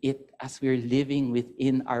with it as we're living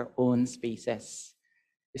within our own spaces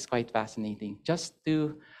is quite fascinating. Just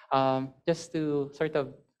to sort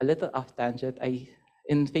of a little off tangent,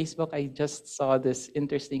 in Facebook I just saw this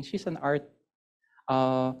interesting. She's an art.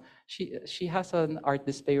 She has an art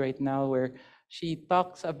display right now where she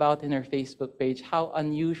talks about in her Facebook page how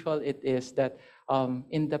unusual it is that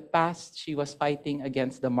in the past she was fighting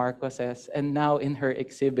against the Marcoses, and now in her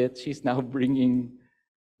exhibit she's now bringing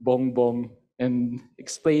Bongbong and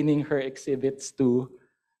explaining her exhibits to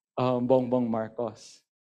Bongbong Marcos.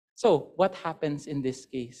 So what happens in this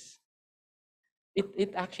case?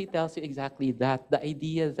 It actually tells you exactly that, the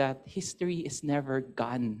idea that history is never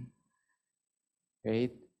gone,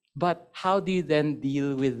 right? But how do you then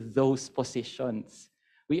deal with those positions?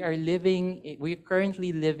 We're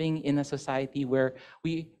currently living in a society where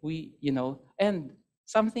we and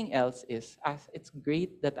something else is, as it's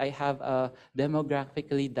great that I have a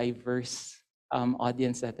demographically diverse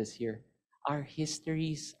audience that is here. Our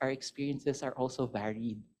histories, our experiences are also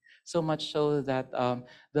varied. So much so that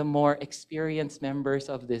the more experienced members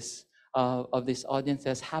of this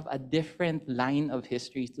audiences have a different line of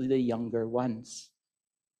history to the younger ones.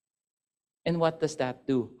 And what does that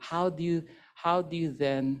do? How do you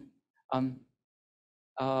then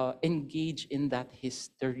engage in that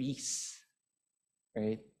histories,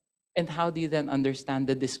 right? And how do you then understand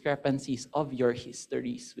the discrepancies of your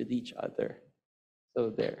histories with each other? So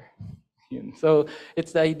there. So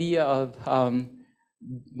it's the idea of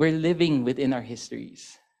we're living within our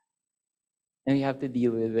histories, and we have to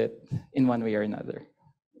deal with it in one way or another.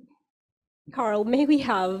 Karl, may we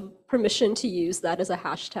have permission to use that as a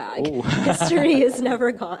hashtag? History is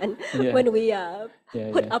never gone when we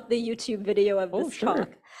put up the YouTube video of this talk.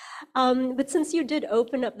 But since you did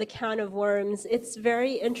open up the can of worms, it's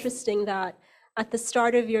very interesting that at the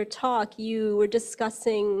start of your talk, you were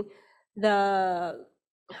discussing the,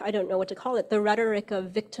 I don't know what to call it, the rhetoric of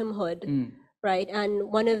victimhood, right?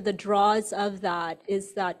 And one of the draws of that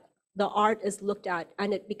is that the art is looked at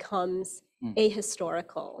and it becomes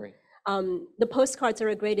ahistorical. Right. The postcards are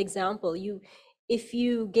a great example. If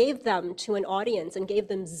you gave them to an audience and gave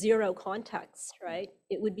them zero context, right,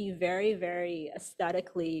 it would be very, very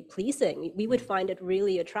aesthetically pleasing. We would find it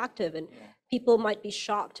really attractive, and people might be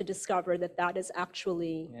shocked to discover that that is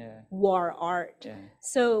actually war art.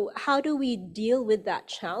 So how do we deal with that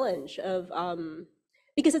challenge of,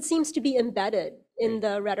 because it seems to be embedded in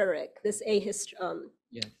the rhetoric, this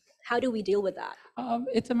how do we deal with that?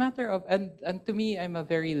 It's a matter of, and to me, I'm a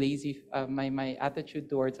very lazy, my attitude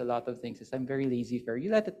towards a lot of things is I'm very laissez-faire.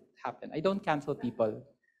 You let it happen. I don't cancel people.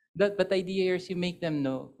 But the idea is you make them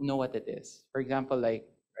know what it is. For example, like,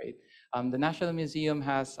 right, the National Museum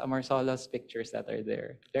has Amorsolo's pictures that are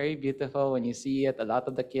there. Very beautiful when you see it. A lot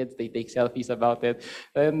of the kids, they take selfies about it.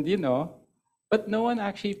 And, but no one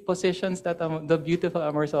actually positions that the beautiful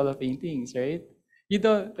Amorsolo paintings, right?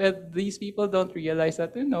 These people don't realize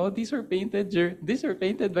that, these were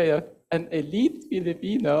painted by an elite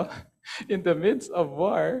Filipino in the midst of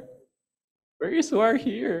war. Where is war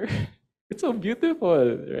here? It's so beautiful,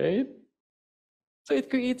 right? So it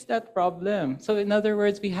creates that problem. So in other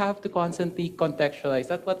words, we have to constantly contextualize.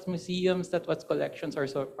 That's what museums, that's what collections are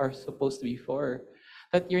supposed to be for.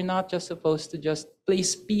 That you're not just supposed to just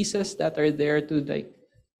place pieces that are there to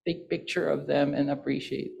take picture of them and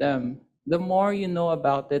appreciate them. The more you know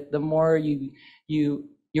about it, the more you're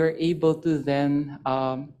able to then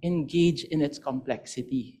engage in its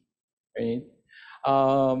complexity, right?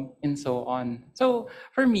 And so on. So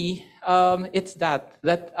for me, it's that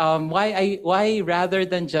why rather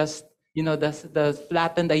than just the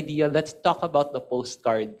flattened idea, let's talk about the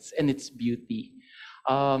postcards and its beauty.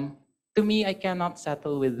 To me, I cannot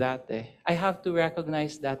settle with that. I have to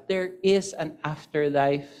recognize that there is an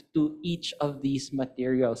afterlife to each of these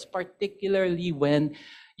materials, particularly when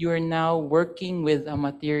you are now working with a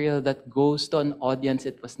material that goes to an audience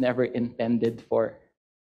it was never intended for.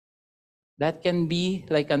 That can be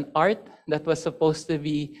like an art that was supposed to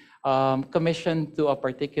be commissioned to a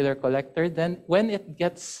particular collector. Then when it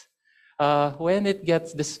gets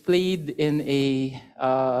displayed in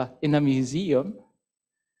a museum,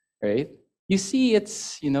 right? You see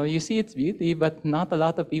its beauty, but not a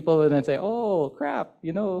lot of people will then say, "Oh crap,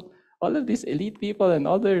 all of these elite people and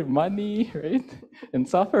all their money, right, and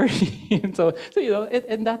suffering." and so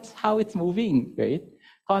and that's how it's moving, right?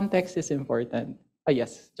 Context is important.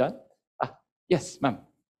 Yes, John. Yes, ma'am.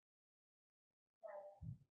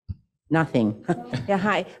 Nothing.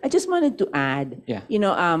 Hi. I just wanted to add.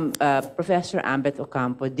 Professor Ambeth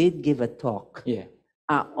Ocampo did give a talk.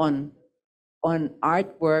 On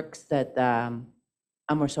artworks that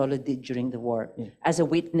Amorsolo did during the war as a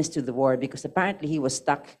witness to the war, because apparently he was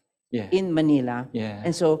stuck Yeah. in Manila. Yeah.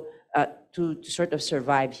 And so to sort of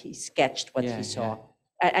survive, he sketched what he saw.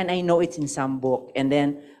 Yeah. And I know it's in some book. And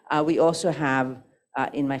then we also have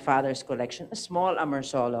in my father's collection a small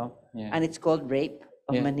Amorsolo, and it's called Rape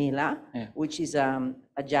of Manila, which is a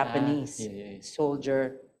Japanese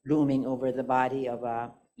soldier looming over the body of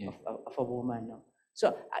a woman. No?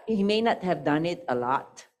 So he may not have done it a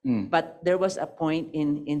lot, but there was a point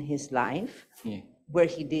in his life where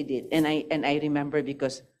he did it. And I remember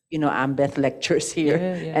because, you know, Ambeth lectures here,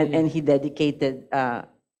 and he dedicated a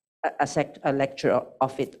lecture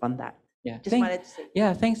of it on that. Yeah. Just wanted to say.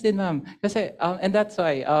 Yeah, thanks din, ma'am. Kasi, and that's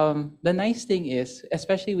why, the nice thing is,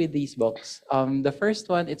 especially with these books, the first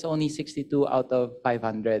one, it's only 62 out of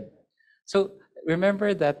 500. So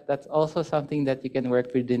remember that that's also something that you can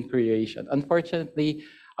work within curation. Unfortunately,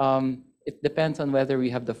 it depends on whether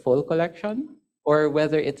we have the full collection or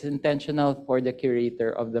whether it's intentional for the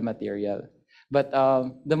curator of the material. But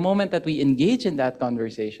the moment that we engage in that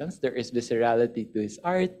conversations, there is viscerality to his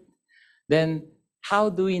art, then how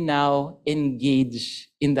do we now engage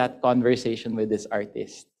in that conversation with this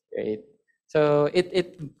artist, right? So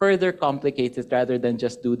it further complicates it rather than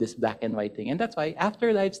just do this black and white thing. And that's why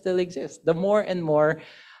Afterlives still exists. The more and more,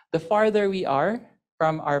 the farther we are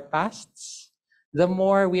from our pasts, the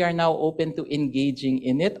more we are now open to engaging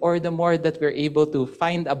in it, or the more that we're able to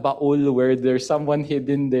find a baul where there's someone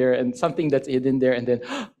hidden there and something that's hidden there, and then,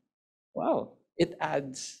 wow, it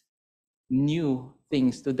adds new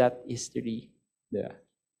things to that history. Yeah.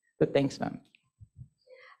 But thanks, ma'am.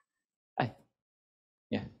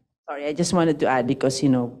 Yeah. Sorry, I just wanted to add because, you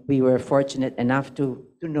know, we were fortunate enough to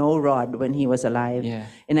know Rod when he was alive. Yeah.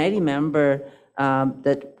 And I remember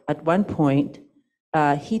that at one point,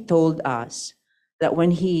 he told us that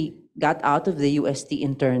when he got out of the UST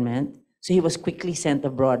internment, so he was quickly sent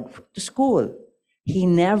abroad to school. He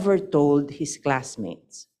never told his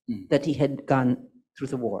classmates that he had gone through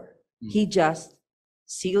the war. He just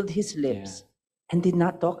sealed his lips and did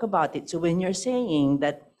not talk about it. So when you're saying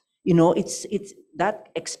that, you know, it's that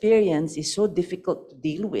experience is so difficult to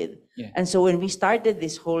deal with. And so when we started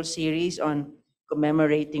this whole series on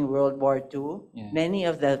commemorating World War II, many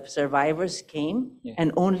of the survivors came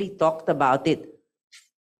and only talked about it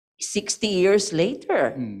 60 years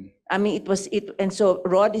later. I mean, and so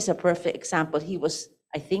Rod is a perfect example. He was,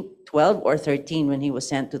 I think, 12 or 13 when he was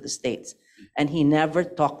sent to the States, and he never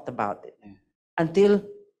talked about it until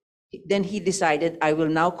then he decided, I will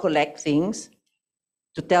now collect things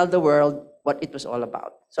to tell the world what it was all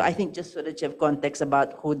about. So I think just so that you have context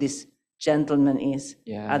about who this gentleman is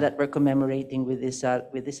that we're commemorating with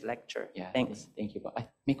this lecture. Yeah. Thanks. Thank you po. Ay,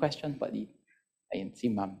 may question po di. Ayun, si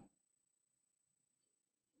ma'am.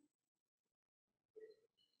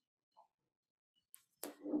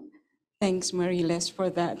 Thanks, Mariles, for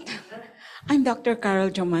that. I'm Dr. Carol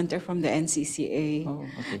Diamante from the NCCA. Oh,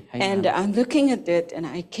 okay. Hi, and ma'am. I'm looking at it, and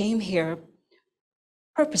I came here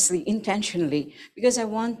purposely, intentionally, because I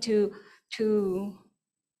want to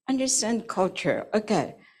understand culture.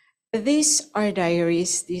 Okay, these are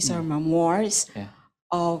diaries, these are memoirs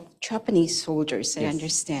of Japanese soldiers, I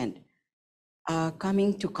understand,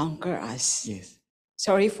 coming to conquer us. Yes.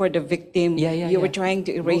 Sorry for the victim. You were trying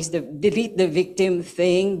to erase delete the victim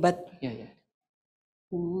thing, but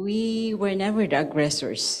we were never the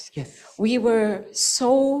aggressors. Yes. We were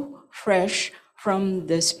so fresh from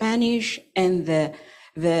the Spanish and the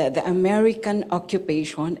American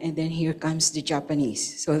occupation, and then here comes the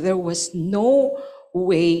Japanese. So there was no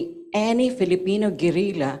way any Filipino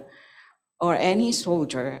guerrilla or any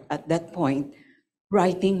soldier at that point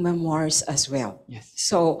writing memoirs as well. Yes.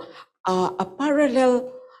 So a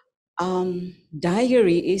parallel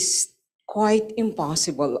diary is quite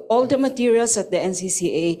impossible. All the materials at the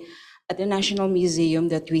NCCA, at the National Museum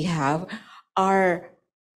that we have are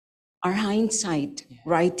hindsight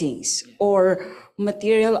writings or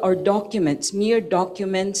material or documents, mere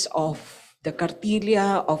documents of the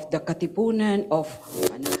Kartilya, of the Katipunan, of...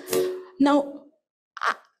 Now,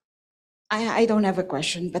 I don't have a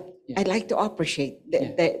question, but I'd like to appreciate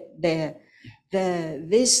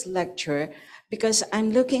this lecture, because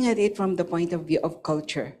I'm looking at it from the point of view of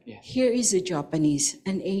culture. Here is a Japanese,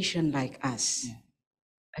 an Asian like us,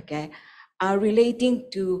 okay, relating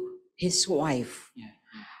to his wife.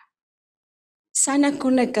 Sana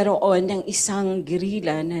kung nagkaroon ng isang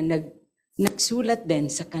guerrilla na nagsulat din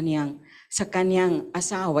sa kanyang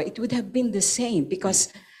asawa, it would have been the same,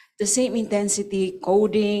 because the same intensity,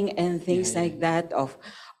 coding and things like that of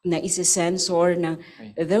na isa-censor na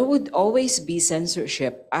there would always be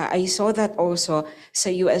censorship. I saw that also sa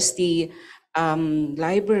UST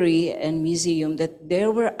library and museum that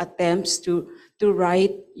there were attempts to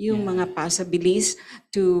write yung mga pasabilis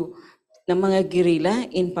to ng mga guerrilla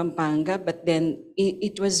in Pampanga, but then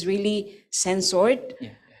it was really censored.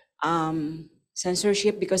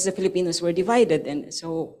 Censorship because the Filipinos were divided, and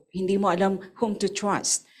so hindi mo alam whom to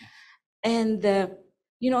trust. And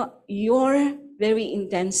you know, your very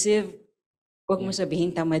intensive, wag mo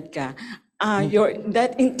sabihin tamad ka, your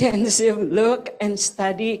that intensive look and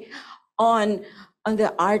study on the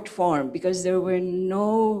art form, because there were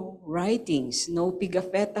no writings, no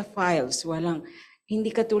pigafetta files, walang, hindi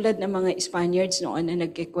katulad ng mga Spaniards noon na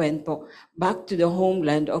nagkikwento back to the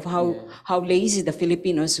homeland of how lazy the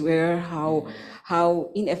Filipinos were, how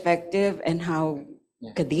ineffective and how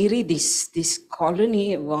kadiri this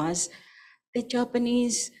colony was. The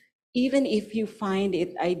Japanese, even if you find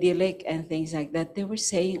it idyllic and things like that, they were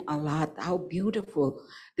saying a lot how beautiful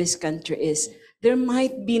this country is. There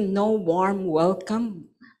might be no warm welcome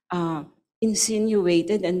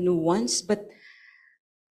insinuated and nuanced, but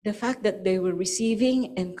the fact that they were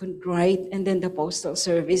receiving and could write, and then the postal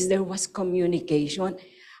service, there was communication.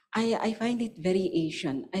 I find it very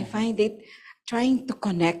Asian. I find it trying to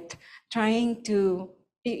connect, trying to,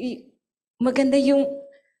 maganda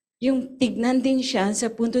yung tignan din siya sa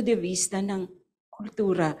punto de vista ng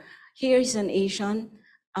kultura. Here is an Asian,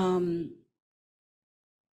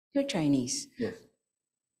 you're Chinese. Yes.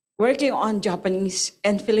 Working on Japanese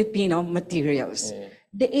and Filipino materials.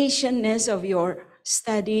 The Asianness of your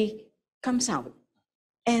study comes out.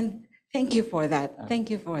 And thank you for that.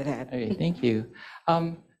 Thank you for that. Okay, thank you.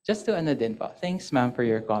 Just to ano din po, thanks ma'am for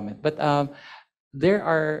your comment. But there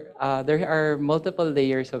are multiple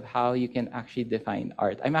layers of how you can actually define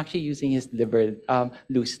art. I'm actually using his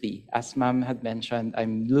loosely. As ma'am had mentioned,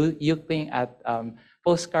 I'm looking at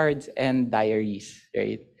postcards and diaries,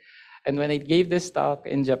 right? And when I gave this talk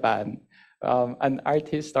in Japan, an art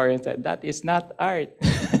historian said, "That is not art."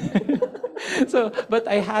 So, but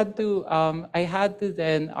I had to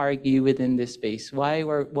then argue within this space why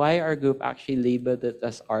our group actually labeled it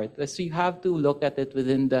as art. So you have to look at it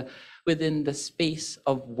within the space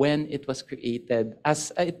of when it was created. As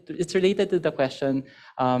it's related to the question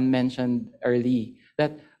mentioned early,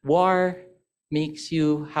 that war makes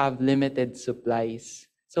you have limited supplies.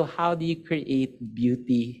 So how do you create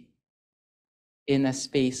beauty in a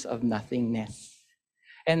space of nothingness?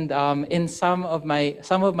 And in some of my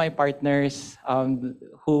partners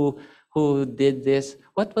who did this,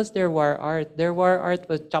 what was their war art? Their war art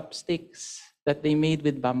was chopsticks that they made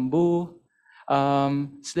with bamboo,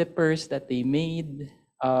 slippers that they made,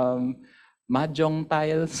 mahjong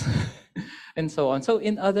tiles, and so on. So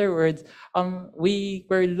in other words, we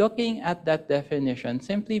were looking at that definition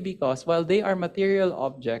simply because while they are material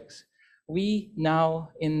objects, we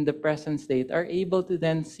now in the present state are able to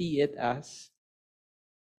then see it as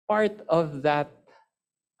part of that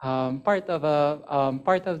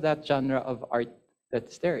genre of art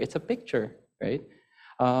that's there. It's a picture, right?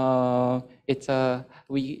 It's the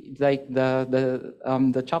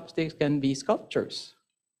chopsticks can be sculptures,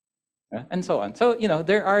 and so on. So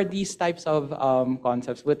there are these types of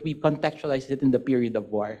concepts, but we contextualize it in the period of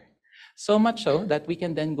war. So much so that we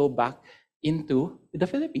can then go back into the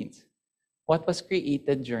Philippines. What was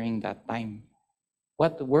created during that time?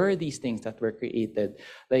 What were these things that were created?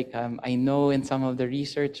 Like I know in some of the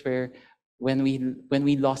research where when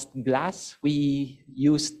we lost glass, we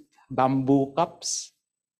used bamboo cups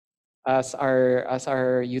as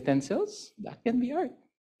our utensils. That can be art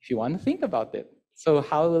if you want to think about it. So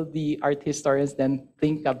how will the art historians then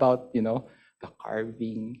think about the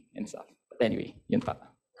carving and stuff? But anyway, yun pa.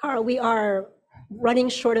 Karl, we are running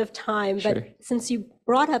short of time, but since you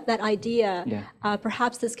brought up that idea,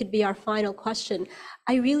 perhaps this could be our final question.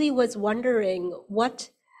 I really was wondering what,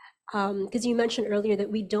 because you mentioned earlier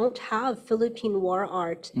that we don't have Philippine war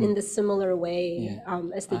art in the similar way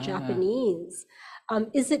as the Japanese.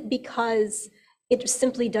 Is it because it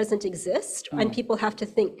simply doesn't exist and people have to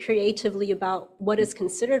think creatively about what is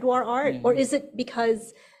considered war art? Or is it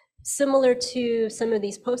because similar to some of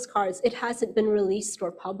these postcards, it hasn't been released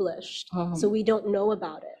or published, so we don't know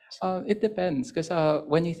about it? It depends, because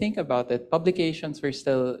when you think about it, publications were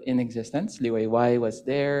still in existence. Liwei Wai was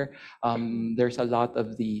there. There's a lot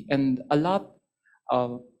of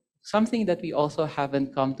something that we also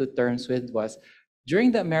haven't come to terms with was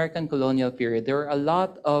during the American colonial period, there were a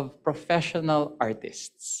lot of professional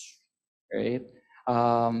artists, right,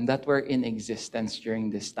 that were in existence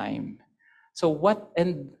during this time. So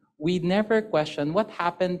we never question what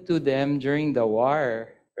happened to them during the war,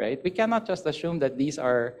 right? We cannot just assume that these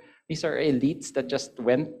are elites that just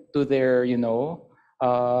went to their,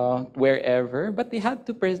 wherever, but they had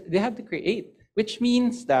to create, which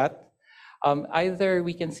means that either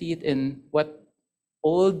we can see it in what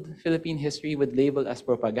old Philippine history would label as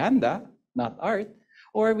propaganda, not art,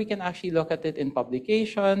 or we can actually look at it in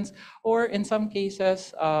publications, or in some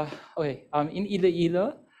cases, in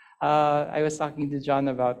Iloilo, I was talking to John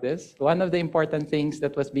about this. One of the important things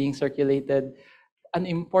that was being circulated, an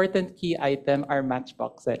important key item are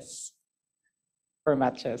matchboxes for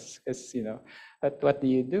matches, because but what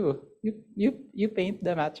do? You paint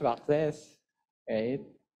the matchboxes, right?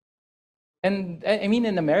 And I mean,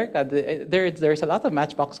 in America, there's a lot of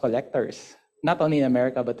matchbox collectors, not only in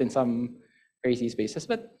America, but in some crazy spaces.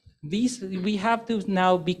 But we have to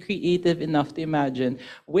now be creative enough to imagine,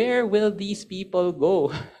 where will these people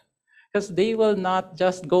go? Because they will not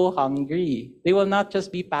just go hungry. They will not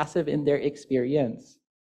just be passive in their experience.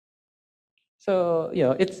 So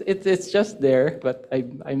it's just there, but I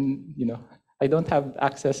don't have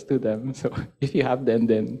access to them. So if you have them,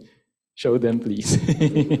 then show them, please.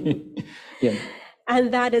 Yeah.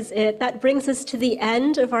 And that is it. That brings us to the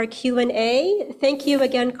end of our Q&A. Thank you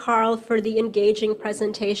again, Karl, for the engaging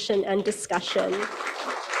presentation and discussion.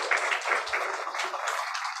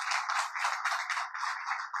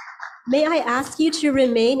 May I ask you to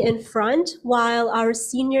remain in front while our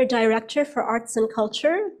Senior Director for Arts and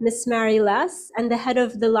Culture, Ms. Mary Les, and the head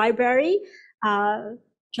of the library,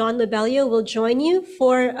 John Lobelio, will join you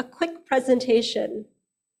for a quick presentation.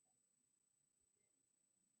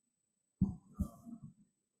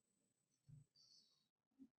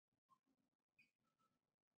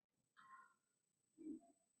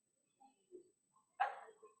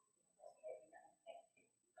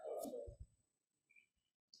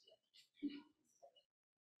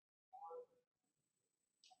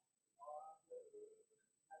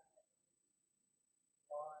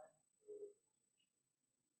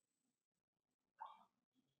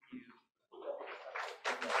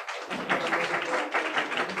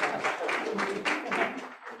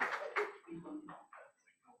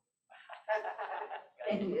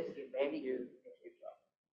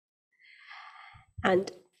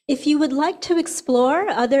 And if you would like to explore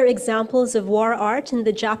other examples of war art in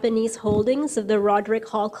the Japanese holdings of the Roderick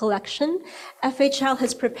Hall Collection, FHL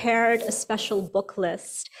has prepared a special book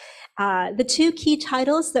list. The two key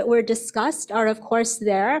titles that were discussed are, of course,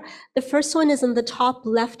 there. The first one is in the top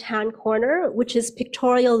left-hand corner, which is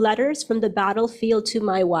Pictorial Letters from the Battlefield to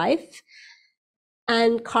My Wife.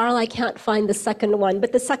 And Karl, I can't find the second one,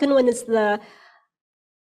 but the second one is the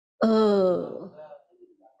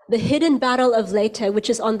Hidden Battle of Leyte, which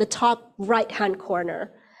is on the top right-hand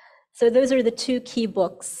corner. So those are the two key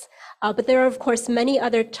books. But there are, of course, many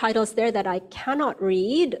other titles there that I cannot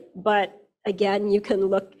read, but again, you can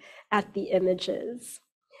look at the images.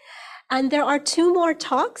 And there are two more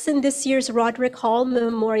talks in this year's Roderick Hall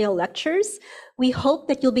Memorial Lectures. We hope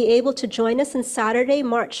that you'll be able to join us on Saturday,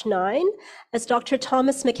 March 9, as Dr.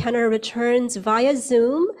 Thomas McKenna returns via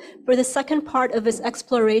Zoom for the second part of his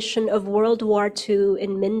exploration of World War II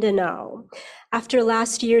in Mindanao. After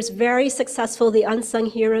last year's very successful The Unsung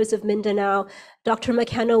Heroes of Mindanao, Dr.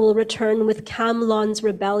 McKenna will return with Camlon's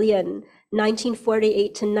Rebellion,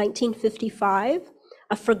 1948 to 1955,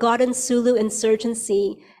 A Forgotten Sulu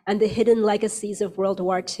Insurgency, and the Hidden Legacies of World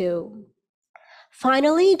War II.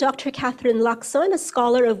 Finally, Dr. Catherine Lacson, a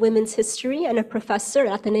scholar of women's history and a professor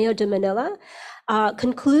at Ateneo de Manila,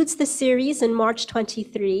 concludes the series in March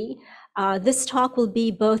 23. This talk will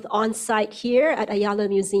be both on-site here at Ayala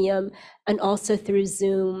Museum and also through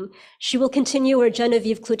Zoom. She will continue where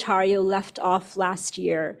Genevieve Clutario left off last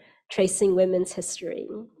year, tracing women's history.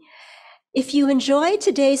 If you enjoyed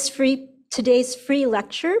today's free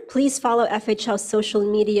lecture, please follow FHL's social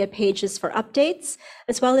media pages for updates,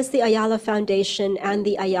 as well as the Ayala Foundation and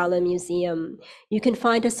the Ayala Museum. You can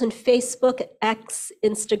find us on Facebook, X,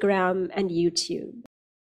 Instagram, and YouTube.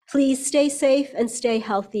 Please stay safe and stay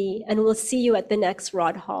healthy, and we'll see you at the next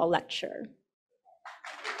Rod Hall lecture.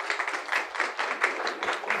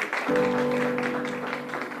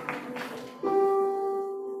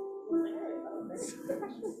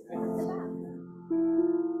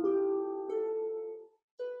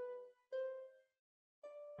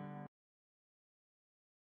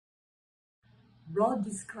 Rod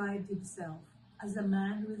described himself as a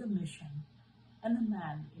man with a mission and a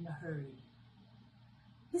man in a hurry.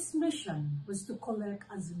 His mission was to collect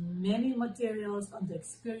as many materials on the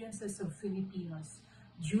experiences of Filipinos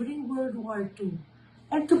during World War II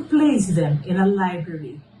and to place them in a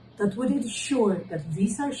library that would ensure that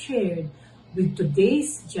these are shared with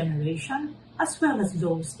today's generation as well as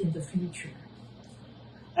those in the future.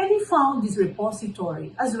 And he found this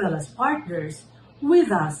repository as well as partners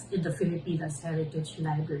with us in the Filipinas Heritage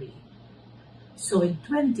Library. So in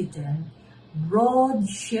 2010, Rod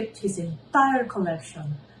shipped his entire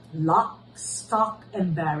collection, lock, stock,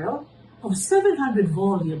 and barrel, of 700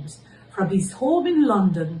 volumes from his home in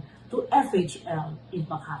London to FHL in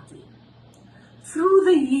Makati. Through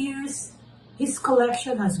the years, his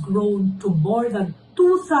collection has grown to more than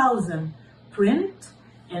 2,000 print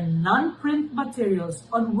and non-print materials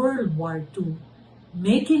on World War II,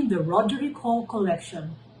 making the Roderick Hall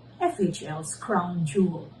Collection FHL's crown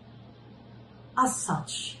jewel. As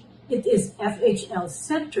such, it is FHL's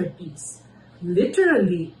centerpiece,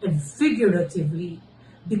 literally and figuratively,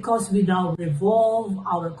 because we now revolve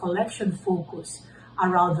our collection focus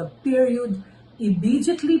around the period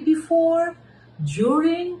immediately before,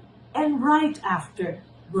 during, and right after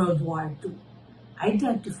World War II,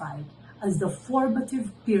 identified as the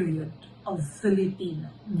formative period of Philippine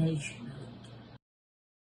nationhood.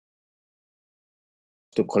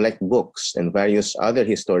 To collect books and various other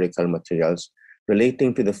historical materials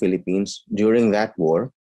relating to the Philippines during that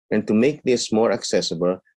war, and to make this more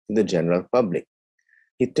accessible to the general public.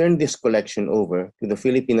 He turned this collection over to the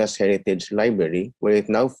Filipinas Heritage Library, where it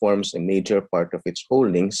now forms a major part of its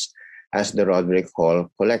holdings as the Roderick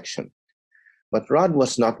Hall Collection. But Rod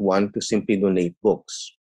was not one to simply donate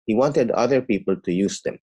books. He wanted other people to use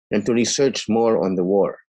them and to research more on the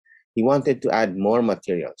war. He wanted to add more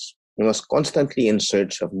materials and was constantly in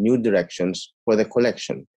search of new directions for the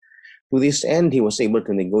collection. To this end, he was able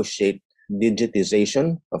to negotiate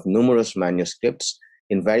digitization of numerous manuscripts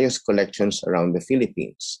in various collections around the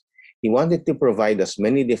Philippines. He wanted to provide as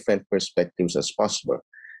many different perspectives as possible,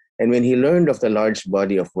 and when he learned of the large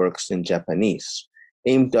body of works in Japanese,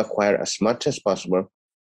 aimed to acquire as much as possible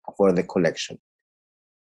for the collection.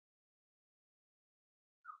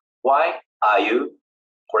 Why are you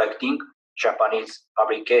collecting Japanese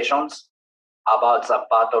publications about the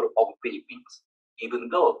Battle of Philippines, even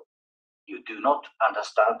though you do not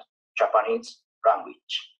understand Japanese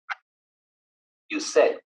language? You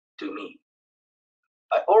said to me.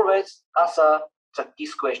 I always answer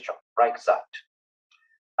this question like that.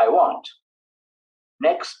 I want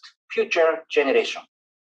next future generation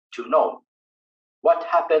to know what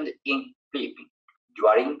happened in Philippines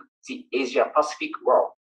during the Asia-Pacific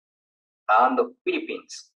War and the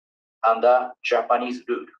Philippines under Japanese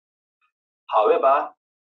rule. However,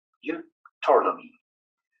 you told me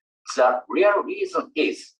the real reason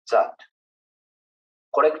is that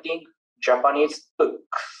collecting Japanese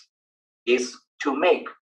books is to make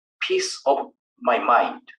peace of my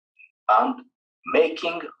mind and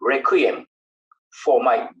making requiem for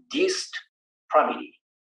my deceased family.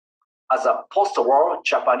 As a post-war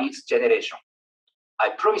Japanese generation, I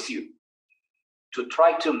promise you to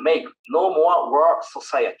try to make no more war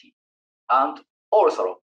society, and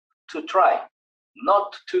also to try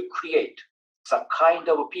not to create the kind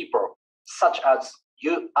of people such as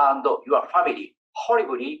you and your family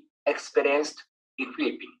horribly experienced in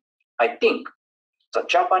Philippines. I think the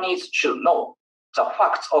Japanese should know the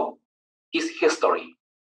facts of its history.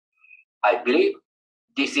 I believe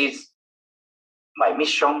this is my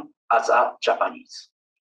mission as a Japanese.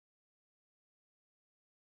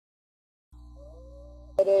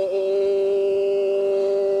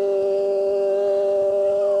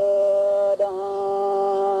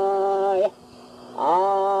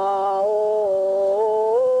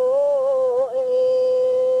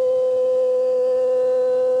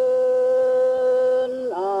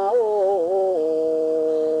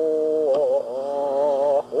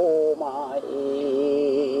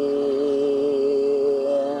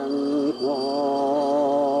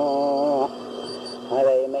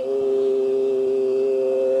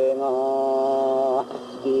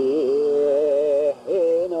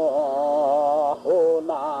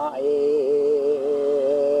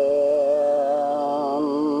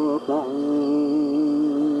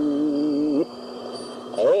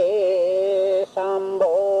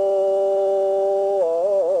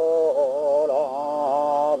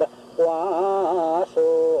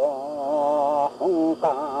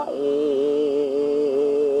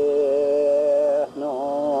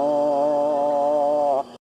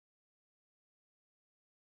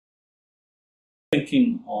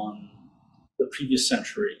 Thinking on the previous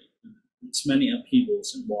century, its many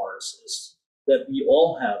upheavals and wars, is that we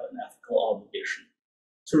all have an ethical obligation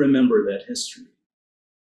to remember that history.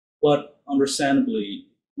 But understandably,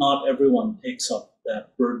 not everyone takes up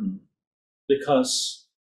that burden because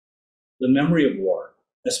the memory of war,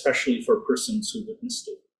 especially for persons who witnessed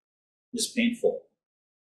it, is painful.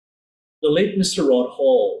 The late Mr. Rod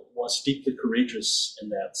Hall was deeply courageous in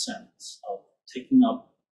that sense of taking up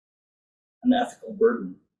an ethical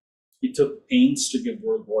burden. He took pains to give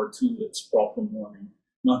World War II its proper mourning,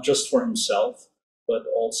 not just for himself, but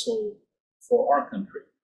also for our country,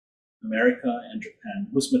 America and Japan,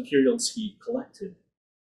 whose materials he collected.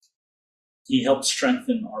 He helped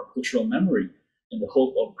strengthen our cultural memory in the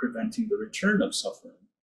hope of preventing the return of suffering.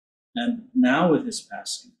 And now with his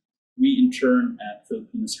passing, we in turn at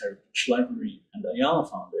Filipinas Heritage Library and the Ayala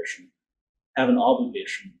Foundation have an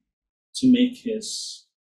obligation to make his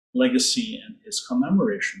legacy and his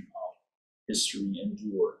commemoration of history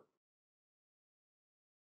endure.